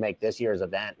out to make this year's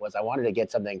event was I wanted to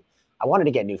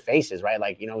get new faces, right?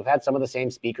 Like, we've had some of the same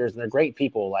speakers, and they're great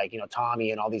people, like,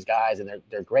 Tommy and all these guys, and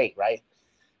they're great, right?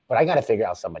 but I got to figure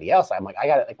out somebody else. I'm like,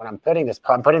 when I'm putting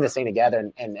this thing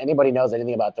together, and anybody knows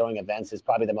anything about throwing events is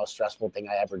probably the most stressful thing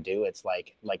I ever do. It's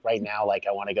like right now, like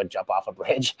I want to go jump off a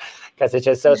bridge because it's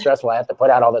just so stressful. I have to put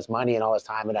out all this money and all this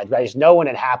time, and I just know when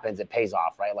it happens, it pays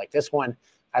off, right? Like this one,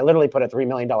 I literally put a $3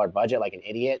 million budget like an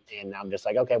idiot, and I'm just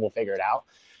like, okay, we'll figure it out.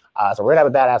 So we're gonna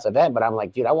have a badass event, but I'm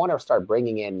like, dude, I want to start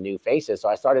bringing in new faces. So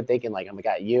I started thinking like, I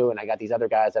got you, and I got these other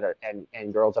guys that are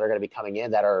and girls that are going to be coming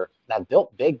in that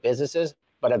built big businesses,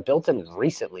 but have built them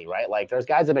recently, right? Like there's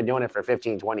guys that have been doing it for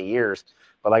 15, 20 years,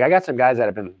 but like I got some guys that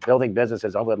have been building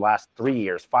businesses over the last 3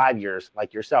 years, 5 years,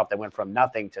 like yourself, that went from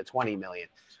nothing to 20 million.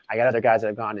 I got other guys that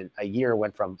have gone in a year,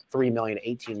 went from 3 million to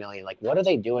 18 million. Like what are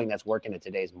they doing that's working in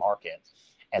today's market?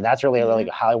 And that's really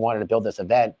how I wanted to build this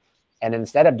event. And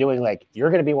instead of doing like,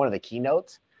 you're going to be one of the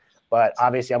keynotes, but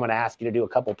obviously I'm going to ask you to do a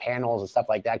couple panels and stuff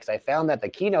like that. Cause I found that the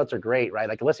keynotes are great, right?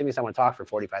 Like listening to someone talk for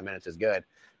 45 minutes is good,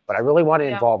 but I really want to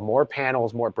involve more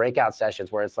panels, more breakout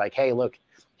sessions where it's like, hey, look,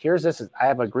 here's this. I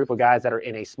have a group of guys that are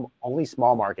in only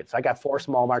small markets. So I got 4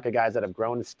 small market guys that have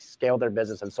grown and scaled their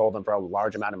business and sold them for a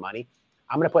large amount of money.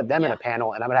 I'm going to put them in a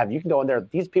panel, and I'm going to have, you can go in there.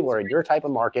 These people are in your type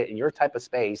of market, in your type of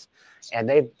space, and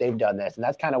they've done this. And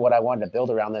that's kind of what I wanted to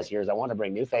build around this year is I want to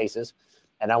bring new faces,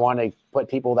 and I want to put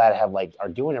people that are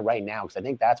doing it right now. Cause I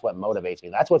think that's what motivates me.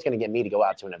 That's what's going to get me to go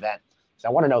out to an event. So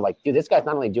I want to know like, dude, this guy's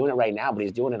not only doing it right now, but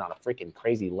he's doing it on a freaking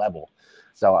crazy level.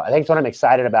 So I think it's what I'm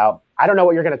excited about. I don't know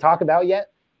what you're going to talk about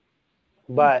yet,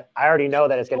 but I already know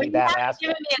that it's going to be badass.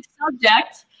 Given me a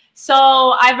subject.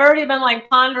 So I've already been like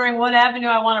pondering what avenue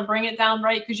I want to bring it down,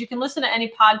 right? Because you can listen to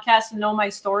any podcast and know my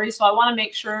story. So I want to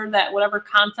make sure that whatever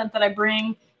content that I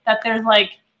bring, that there's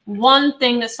like one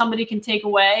thing that somebody can take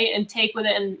away and take with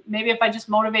it. And maybe if I just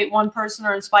motivate one person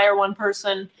or inspire one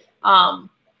person,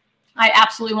 I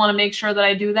absolutely want to make sure that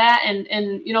I do that.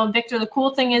 And you know, Victor, the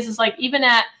cool thing is like even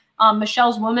at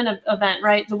Michelle's women event,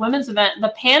 right? The women's event,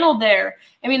 the panel there.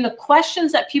 I mean, the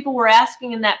questions that people were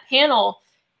asking in that panel,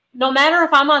 no matter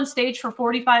if I'm on stage for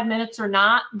 45 minutes or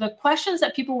not, the questions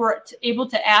that people were able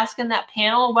to ask in that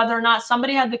panel, whether or not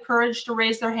somebody had the courage to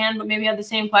raise their hand, but maybe had the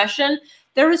same question,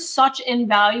 there is such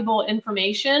invaluable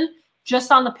information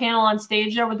just on the panel on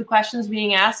stage there with the questions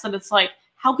being asked that it's like,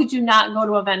 how could you not go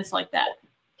to events like that?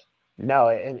 No,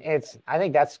 and I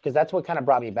think that's because that's what kind of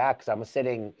brought me back. Because I was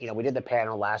sitting, you know, we did the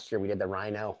panel last year. We did the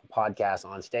Rhino podcast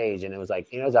on stage, and it was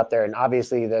like, you know, it was up there, and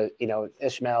obviously the, you know,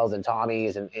 Ishmaels and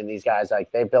Tommies and these guys,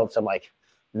 like they built some like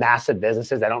massive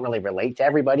businesses that don't really relate to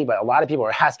everybody, but a lot of people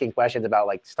are asking questions about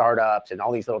like startups and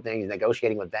all these little things,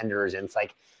 negotiating with vendors, and it's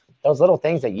like those little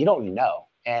things that you don't know.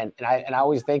 And I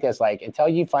always think it's like until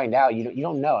you find out, you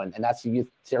don't know, and that's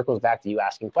circles back to you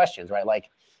asking questions, right? Like.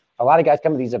 A lot of guys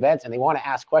come to these events and they want to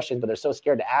ask questions, but they're so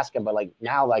scared to ask them. But like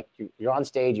now, like you're on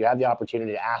stage, you have the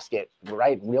opportunity to ask it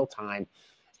right real time.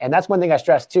 And that's one thing I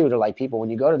stress too, to like people,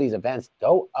 when you go to these events,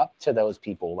 go up to those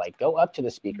people, like go up to the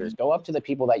speakers, go up to the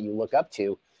people that you look up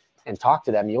to and talk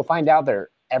to them. You'll find out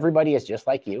everybody is just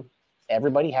like you.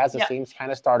 Everybody has the same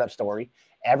kind of startup story.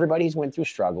 Everybody's went through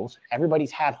struggles.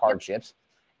 Everybody's had hardships.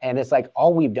 And it's like,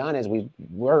 all we've done is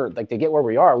we're like, to get where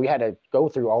we are, we had to go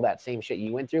through all that same shit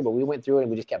you went through, but we went through it and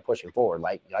we just kept pushing forward.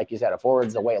 Like you said, a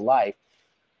forward's the way of life.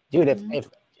 Dude,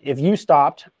 if you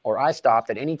stopped or I stopped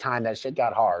at any time that shit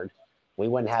got hard, we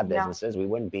wouldn't have businesses. We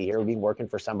wouldn't be here. We'd be working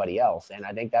for somebody else. And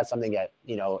I think that's something that,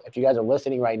 you know, if you guys are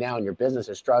listening right now and your business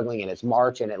is struggling and it's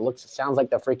March and sounds like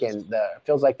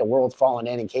feels like the world's falling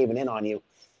in and caving in on you.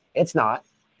 It's not.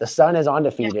 The sun is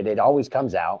undefeated. It always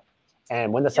comes out.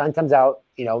 And when the sun comes out,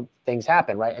 you know, things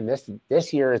happen, right? And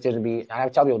this year is going to be, I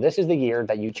tell people, this is the year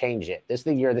that you change it. This is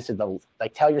the year,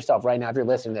 tell yourself right now, if you're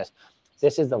listening to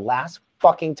this is the last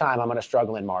fucking time I'm going to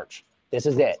struggle in March. This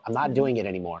is it. I'm not doing it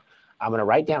anymore. I'm going to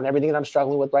write down everything that I'm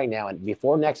struggling with right now. And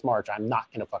before next March, I'm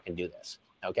not going to fucking do this.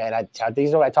 Okay. And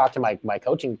these are what I talk to my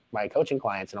coaching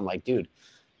clients. And I'm like, dude,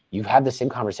 you've had the same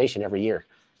conversation every year.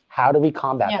 How do we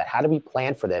combat that? How do we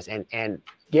plan for this and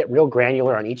get real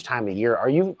granular on each time of year? Are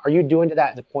you doing to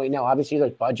that point now? Obviously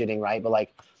there's budgeting, right? But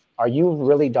like, are you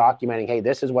really documenting, hey,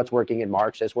 this is what's working in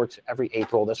March. This works every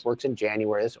April. This works in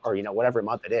January, or, you know, whatever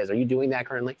month it is. Are you doing that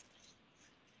currently?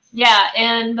 Yeah.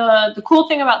 And the cool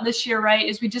thing about this year, right,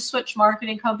 is we just switched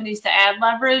marketing companies to Ad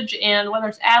Leverage. And whether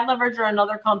it's Ad Leverage or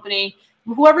another company,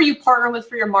 whoever you partner with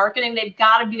for your marketing, they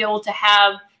have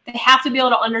to be able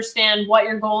to understand what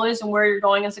your goal is and where you're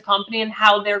going as a company and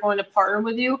how they're going to partner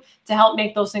with you to help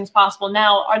make those things possible.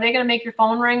 Now, are they going to make your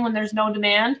phone ring when there's no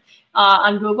demand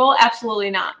on Google?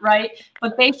 Absolutely not, right?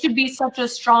 But they should be such a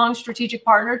strong strategic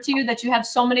partner to you that you have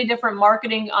so many different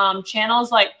marketing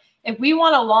channels. Like if we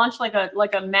want to launch like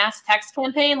a mass text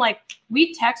campaign, like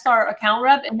we text our account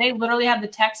rep and they literally have the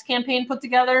text campaign put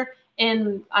together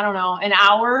in, I don't know, an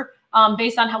hour,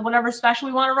 based on whatever special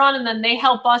we want to run. And then they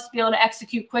help us be able to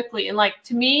execute quickly. And like,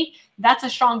 to me, that's a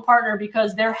strong partner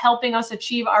because they're helping us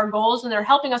achieve our goals and they're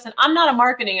helping us. And I'm not a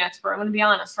marketing expert. I'm going to be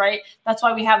honest, right? That's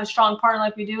why we have a strong partner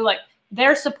like we do. Like,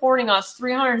 they're supporting us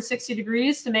 360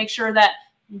 degrees to make sure that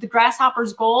the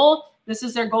Grasshopper's goal, this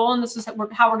is their goal, and this is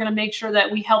how we're going to make sure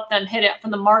that we help them hit it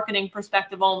from the marketing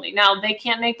perspective only. Now, they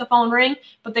can't make the phone ring,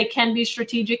 but they can be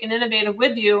strategic and innovative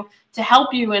with you to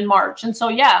help you in March. And so,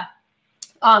 yeah,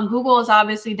 Google is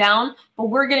obviously down, but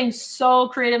we're getting so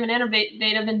creative and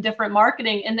innovative in different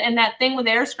marketing. And that thing with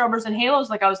air scrubbers and halos,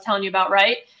 like I was telling you about,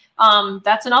 right?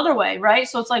 That's another way, right?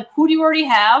 So it's like, who do you already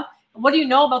have? What do you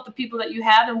know about the people that you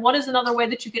have? And what is another way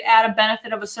that you could add a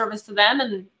benefit of a service to them?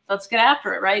 And let's get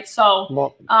after it, right?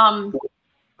 So,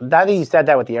 that you said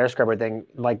that with the air scrubber thing,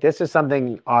 like this is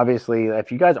something, obviously,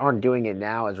 if you guys aren't doing it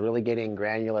now, is really getting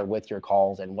granular with your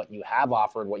calls and what you have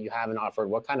offered, what you haven't offered,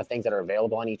 what kind of things that are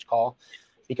available on each call,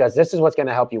 because this is what's going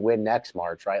to help you win next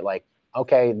March, right? Like,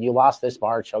 okay, you lost this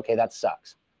March. Okay, that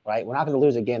sucks, right? We're not going to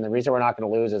lose again. The reason we're not going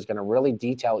to lose is going to really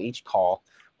detail each call.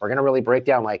 We're going to really break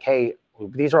down like, hey,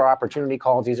 these are our opportunity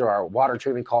calls. These are our water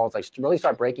treatment calls. Like, really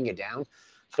start breaking it down.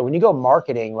 So when you go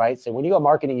marketing, right? So when you go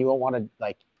marketing, you don't want to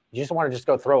like, you just want to just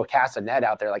go throw a cast of net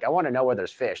out there. Like, I want to know where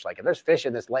there's fish. Like, if there's fish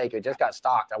in this lake, it just got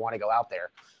stocked, I want to go out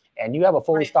there. And you have a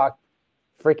fully stocked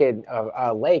freaking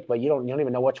lake, but you don't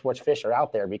even know which fish are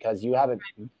out there because you haven't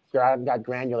got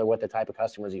granular with the type of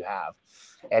customers you have.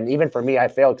 And even for me, I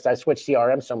failed because I switched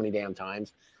CRM so many damn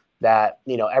times that,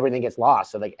 you know, everything gets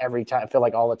lost. So like every time, I feel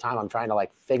like all the time I'm trying to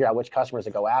like figure out which customers to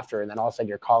go after. And then all of a sudden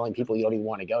you're calling people you don't even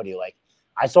want to go to. Like,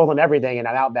 I sold them everything and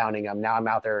I'm outbounding them. Now I'm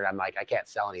out there and I'm like, I can't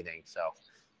sell anything. So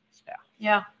yeah.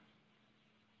 Yeah.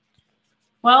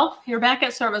 Well, you're back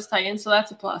at Service Titan, so that's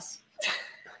a plus.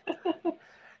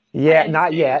 Yeah,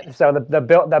 not yet. So the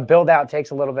build out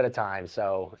takes a little bit of time.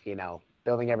 So, you know,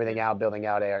 building everything out, building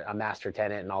out a master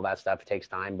tenant and all that stuff, it takes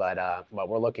time. But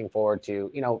we're looking forward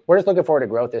to, you know, we're just looking forward to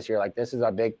growth this year. Like, this is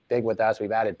a big with us.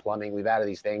 We've added plumbing, we've added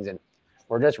these things, and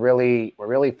we're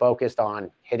really focused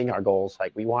on hitting our goals.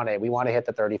 Like, we want to hit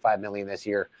the 35 million this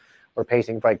year. We're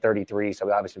pacing for like 33. So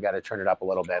we obviously got to turn it up a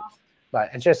little bit. But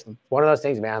it's just one of those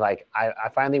things, man. Like, I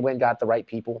finally went and got the right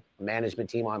people, management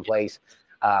team on place.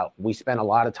 We spent a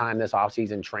lot of time this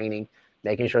offseason training,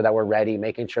 making sure that we're ready,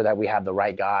 making sure that we have the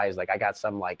right guys. Like, I got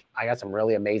some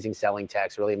really amazing selling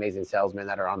techs, really amazing salesmen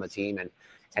that are on the team, and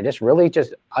just really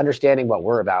just understanding what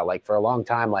we're about. Like, for a long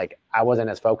time, like, I wasn't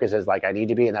as focused as like I need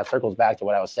to be. And that circles back to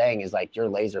what I was saying is like, you're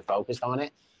laser focused on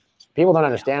it. People don't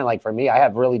understand. Like, for me, I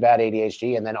have really bad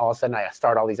ADHD, and then all of a sudden I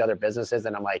start all these other businesses,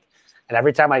 and I'm like, and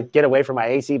every time I get away from my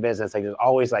AC business, like, there's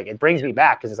always like, it brings me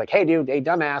back because it's like, hey, dude, hey,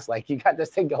 dumbass, like, you got this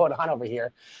thing going on over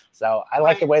here. So I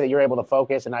like the way that you're able to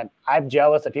focus, and I'm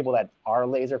jealous of people that are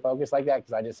laser focused like that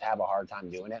because I just have a hard time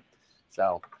doing it.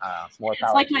 So more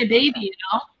power. It's like my baby, you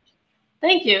know.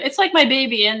 Thank you. It's like my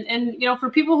baby, and you know, for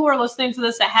people who are listening to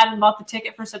this that haven't bought the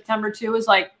ticket for September 2, is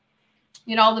like,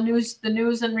 you know, the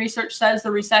news and research says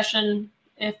the recession,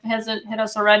 if it hasn't hit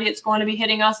us already, it's going to be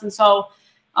hitting us, and so.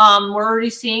 We're already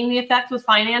seeing the effect with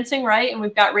financing, right? And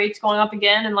we've got rates going up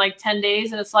again in like 10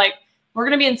 days. And it's like, we're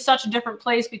going to be in such a different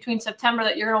place between September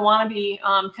that you're going to want to be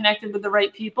connected with the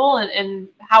right people. And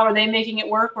how are they making it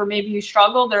work where maybe you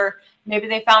struggled, or maybe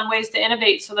they found ways to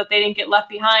innovate so that they didn't get left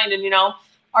behind. And, you know,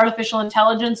 artificial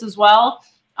intelligence as well.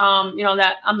 You know,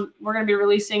 that we're going to be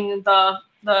releasing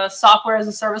the software as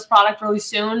a service product really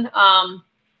soon.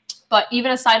 But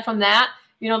even aside from that,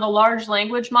 you know, the large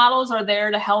language models are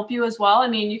there to help you as well. I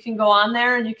mean, you can go on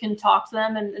there and you can talk to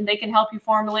them, and they can help you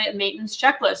formulate a maintenance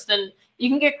checklist. And you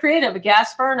can get creative: a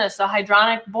gas furnace, a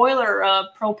hydronic boiler, a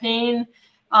propane,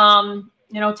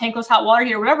 you know, tankless hot water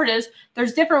heater, whatever it is.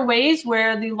 There's different ways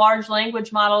where the large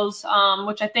language models,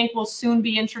 which I think will soon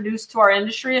be introduced to our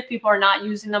industry if people are not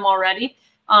using them already.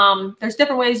 There's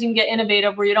different ways you can get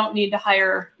innovative where you don't need to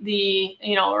hire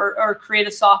or create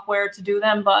a software to do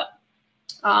them. But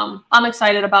I'm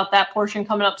excited about that portion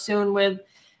coming up soon with,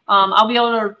 I'll be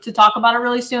able to talk about it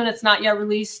really soon. It's not yet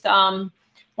released.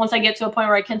 Once I get to a point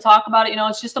where I can talk about it, you know,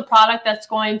 it's just a product that's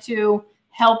going to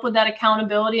help with that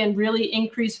accountability and really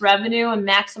increase revenue and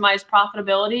maximize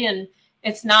profitability. And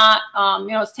it's not,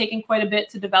 you know, it's taken quite a bit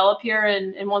to develop here.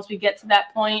 And once we get to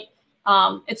that point,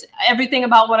 it's everything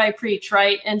about what I preach,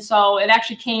 right? And so it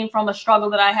actually came from a struggle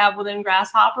that I have within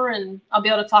Grasshopper, and I'll be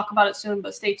able to talk about it soon,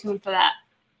 but stay tuned for that.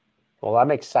 Well,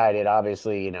 I'm excited.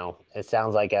 Obviously, you know, it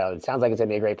sounds like it's gonna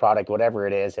be a great product, whatever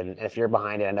it is. And if you're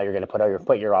behind it, I know you're gonna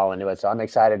put your all into it. So I'm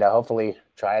excited to hopefully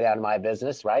try it out in my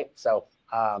business, right? So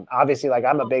obviously, like,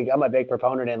 I'm a big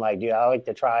proponent in, like, dude, I like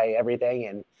to try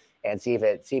everything, and see if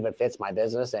it fits my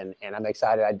business. And I'm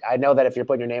excited. I know that if you're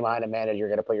putting your name behind Amanda, you're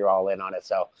going to put your all in on it.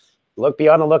 So be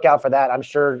on the lookout for that. I'm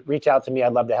sure reach out to me.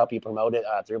 I'd love to help you promote it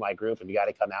through my group. If you got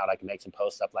to come out, I can make some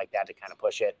posts, stuff like that to kind of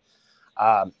push it.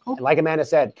 And like Amanda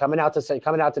said, coming out to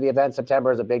the event in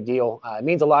September is a big deal. It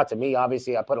means a lot to me.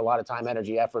 Obviously, I put a lot of time,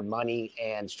 energy, effort, money,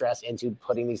 and stress into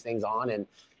putting these things on. And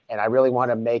I really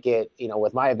want to make it,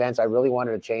 with my events, I really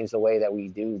wanted to change the way that we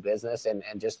do business and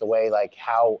just the way like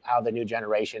how the new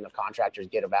generation of contractors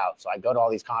get about. So I go to all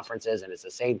these conferences and it's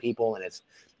the same people. And it's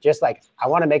just like, I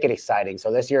want to make it exciting.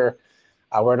 So this year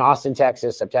we're in Austin,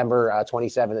 Texas, September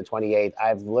 27th and 28th.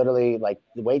 I've literally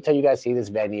wait till you guys see this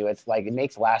venue. It's like, it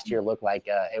makes last year look like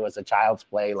it was a child's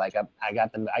play. Like I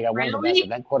got one of the best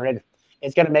event coordinators.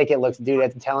 It's going to make it look, dude,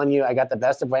 I'm telling you, I got the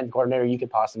best event coordinator you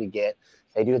could possibly get.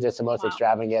 They do just the most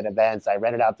extravagant events. I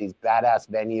rented out these badass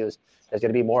venues. There's going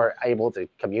to be more able to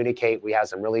communicate. We have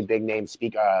some really big name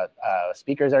speakers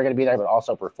that are going to be there, but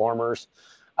also performers.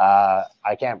 I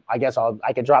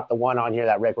could drop the one on here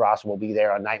that Rick Ross will be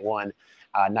there on night 1.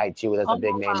 Night 2, there's a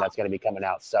big name that's going to be coming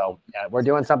out. So we're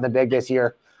doing something big this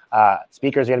year.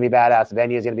 Speakers are going to be badass. The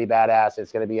venue is going to be badass.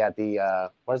 It's going to be at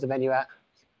the where's the venue at?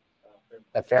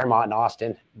 At Fairmont in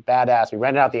Austin. Badass. We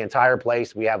rented out the entire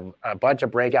place. We have a bunch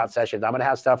of breakout sessions. I'm going to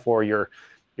have stuff for your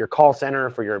call center,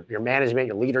 for your management,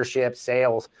 your leadership,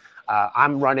 sales.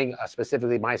 I'm running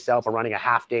specifically myself. I'm running a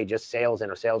half day just sales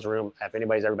in a sales room. If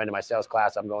anybody's ever been to my sales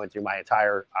class, I'm going through my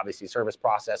entire obviously service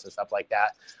process and stuff like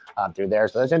that through there.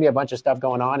 So there's going to be a bunch of stuff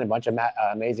going on, and a bunch of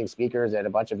amazing speakers and a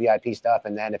bunch of VIP stuff.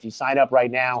 And then if you sign up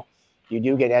right now, you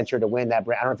do get entered to win that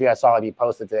brand. I don't know if you guys saw it, you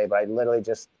posted today, but I literally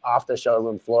just off the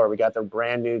showroom floor, we got the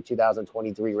brand new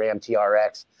 2023 Ram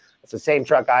TRX. It's the same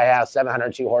truck I have,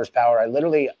 702 horsepower. I've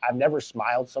never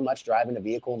smiled so much driving a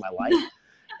vehicle in my life.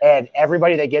 And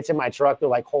everybody that gets in my truck, they're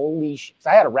like, holy shit.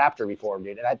 I had a Raptor before,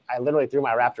 dude. And I literally threw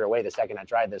my Raptor away the second I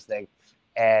tried this thing.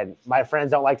 And my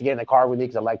friends don't like to get in the car with me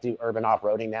because I like to do urban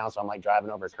off-roading now. So I'm like driving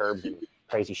over curbs and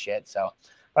crazy shit. So,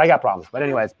 but I got problems. But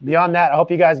anyways, beyond that, I hope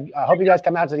you guys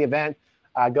come out to the event.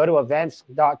 Go to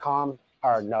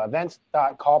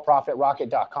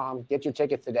events.callprofitrocket.com. Get your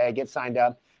tickets today. Get signed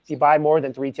up. If you buy more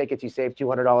than 3 tickets, you save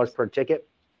 $200 per ticket.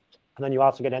 And then you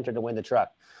also get entered to win the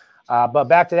truck. But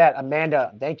back to that,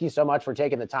 Amanda, thank you so much for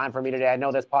taking the time for me today. I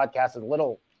know this podcast is a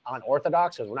little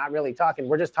unorthodox because we're not really talking.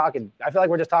 We're just talking. I feel like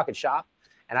we're just talking shop.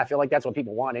 And I feel like that's what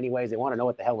people want anyways. They want to know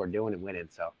what the hell we're doing and winning.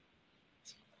 So.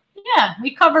 Yeah,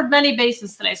 we covered many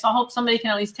bases today. So I hope somebody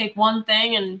can at least take one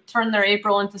thing and turn their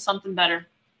April into something better.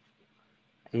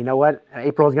 You know what?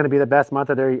 April is going to be the best month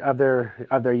of their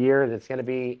year. It's going to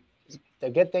be, the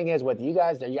good thing is with you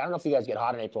guys, I don't know if you guys get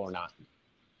hot in April or not.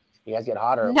 You guys get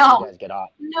hot or no. You guys get hot?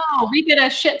 No, we get a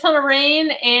shit ton of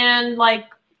rain and like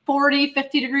 40,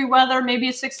 50 degree weather, maybe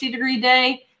a 60 degree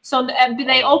day. So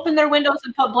they open their windows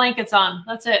and put blankets on.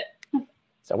 That's it.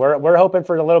 So we're hoping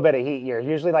for a little bit of heat here.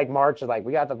 Usually like March is like,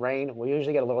 we got the rain. We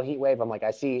usually get a little heat wave. I'm like,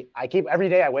 every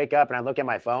day I wake up and I look at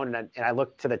my phone and I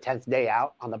look to the 10th day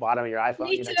out on the bottom of your iPhone.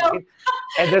 Me too.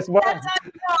 And this morning,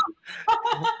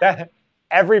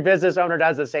 every business owner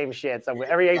does the same shit. So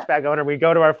every HVAC owner, we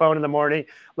go to our phone in the morning,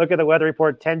 look at the weather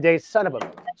report, 10 days, son of a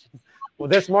bitch. Well,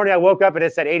 this morning I woke up and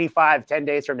it said 85, 10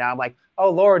 days from now. I'm like,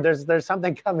 oh Lord, there's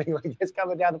something coming. Like it's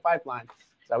coming down the pipeline.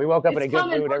 So we woke up in a good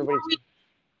mood.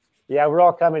 Yeah, we're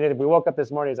all coming in. We woke up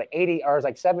this morning. It was like 80 or it was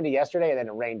like 70 yesterday, and then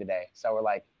it rained today. So we're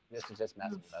like, this is just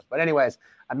messing with us. But anyways,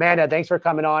 Amanda, thanks for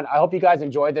coming on. I hope you guys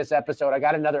enjoyed this episode. I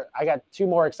got 2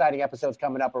 more exciting episodes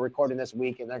coming up. We're recording this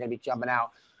week, and they're going to be jumping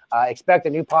out. Expect a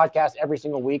new podcast every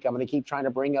single week. I'm going to keep trying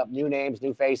to bring up new names,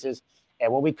 new faces.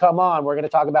 And when we come on, we're going to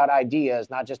talk about ideas,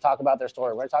 not just talk about their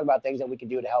story. We're going to talk about things that we can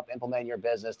do to help implement your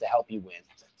business to help you win.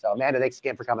 So Amanda, thanks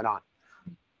again for coming on.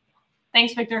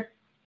 Thanks, Victor.